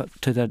great comfort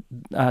to the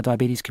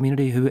diabetes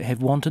community who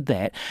have wanted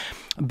that.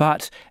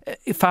 But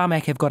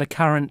Pharmac have got a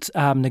current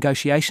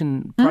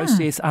negotiation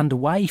process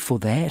underway for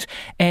that,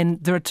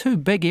 and there are two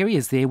big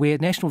areas there where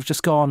National have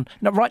just gone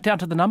right down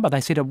to the number.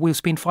 They said we'll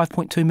spend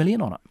 $5.2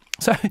 million on it.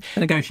 So the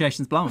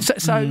negotiation's blown.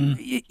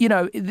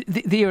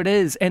 There it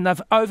is, and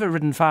they've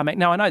overridden Pharmac.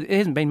 Now, I know there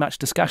hasn't been much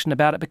discussion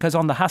about it, because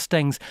on the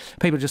hustings,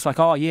 people are just like,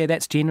 oh yeah,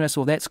 that's generous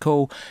or that's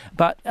cool.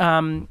 But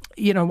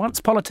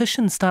once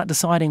politicians start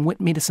deciding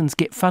what medicines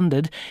get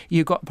funded,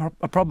 you've got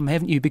a problem,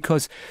 haven't you?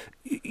 Because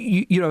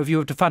if you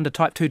were to fund a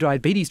type 2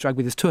 diabetes drug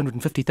where there's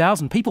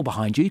 250,000 people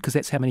behind you, because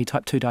that's how many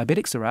type 2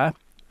 diabetics there are,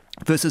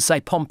 versus, say,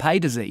 Pompe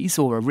disease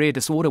or a rare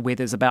disorder where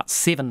there's about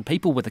 7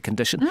 people with a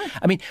condition.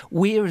 I mean,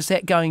 where is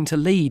that going to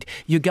lead?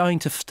 You're going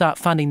to start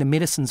funding the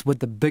medicines with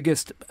the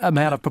biggest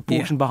amount of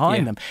proportion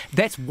behind them.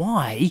 That's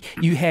why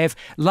you have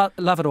love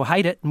it or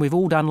hate it, and we've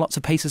all done lots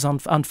of pieces on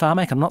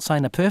Pharmac. I'm not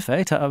saying they're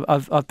perfect.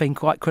 I've been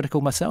quite critical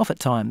myself at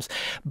times.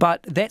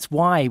 But that's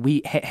why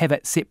we have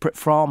it separate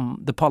from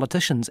the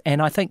politicians.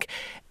 And I think,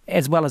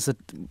 as well as the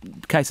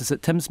cases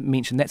that Tim's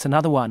mentioned, that's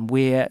another one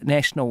where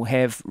National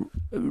have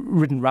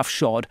ridden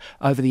roughshod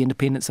over the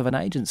independence of an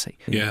agency.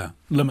 Yeah,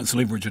 limits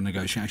leverage in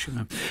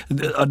negotiation.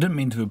 I didn't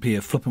mean to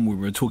appear flippant when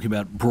we were talking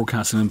about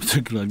broadcasting, in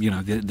particular,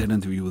 that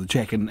interview with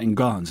Jack, and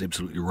Guyon's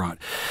absolutely right.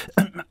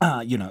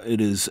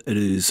 It is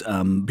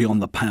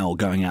beyond the pale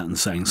going out and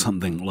saying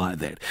something like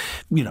that.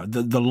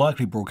 The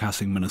likely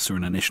broadcasting minister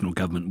in a national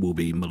government will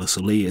be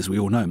Melissa Lee. As we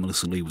all know,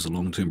 Melissa Lee was a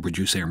long-term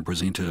producer and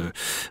presenter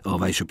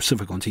of Asia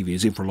Pacific on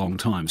TVZ for a long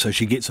time, so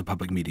she gets a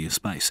public media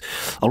space.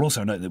 I'll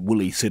also note that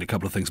Willie said a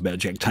couple of things about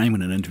Jack Tame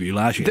in an interview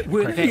last year. That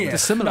were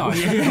dissimilar.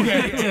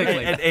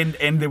 Exactly.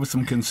 And there were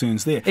some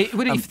concerns there.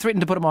 Would he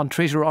threaten to put him on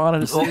Treasure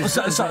Island?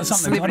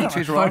 Something.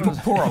 Treasure Island.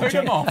 Poor old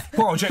Jack.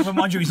 Poor old Jack. But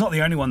mind you, he's not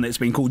the only one that's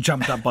been called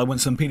jumped up by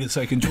Winston Peters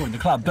so he can join the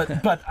club.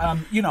 But I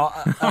know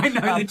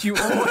that you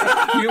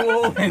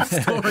all have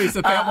stories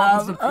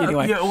about what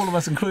anyway. Yeah, all of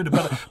us included.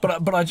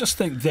 But I just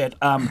think that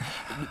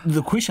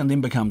the question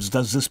then becomes: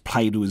 does this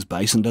play to his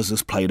base, and does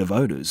this play to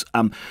voters?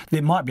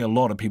 There might be a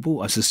lot of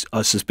people, I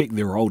suspect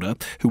they're older,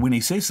 who when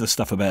he says this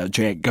stuff about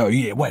Jack, go,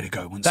 yeah, way to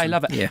go, Winston. They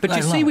love it. Yeah. But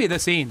you see where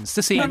this ends.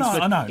 This ends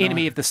with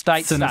enemy of the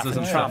state stuff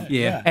and Trump.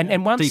 Yeah.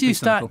 And once you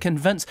start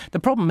convinced, the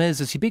problem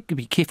is you better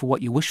be careful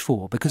what you wish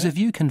for, because if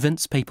you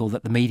convince people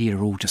that the media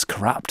are all just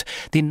corrupt,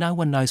 then no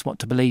one knows what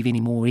to believe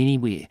anymore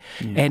anywhere.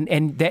 Yeah.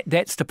 And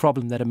that's the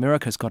problem that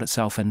America's got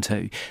itself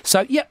into.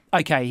 So,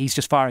 okay, he's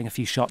just firing a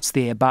few shots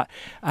there, but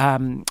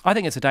I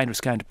think it's a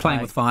dangerous game to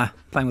play.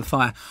 Playing with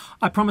fire.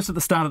 I promised at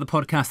the start of the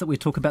podcast that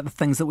we'd talk about the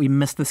things that we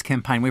missed this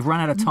campaign. We've run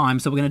out of time,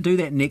 so we're going to do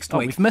that next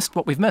week. We've missed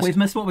what we've missed. We've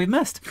missed what we've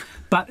missed.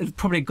 But it's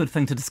probably a good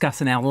thing to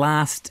discuss in our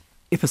last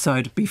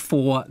episode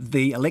before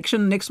the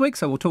election next week.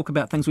 So we'll talk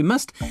about things we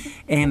missed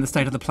and the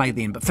state of the play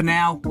then. But for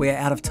now, we're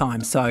out of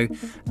time. So,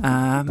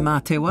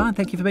 mā te wā,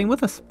 thank you for being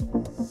with us.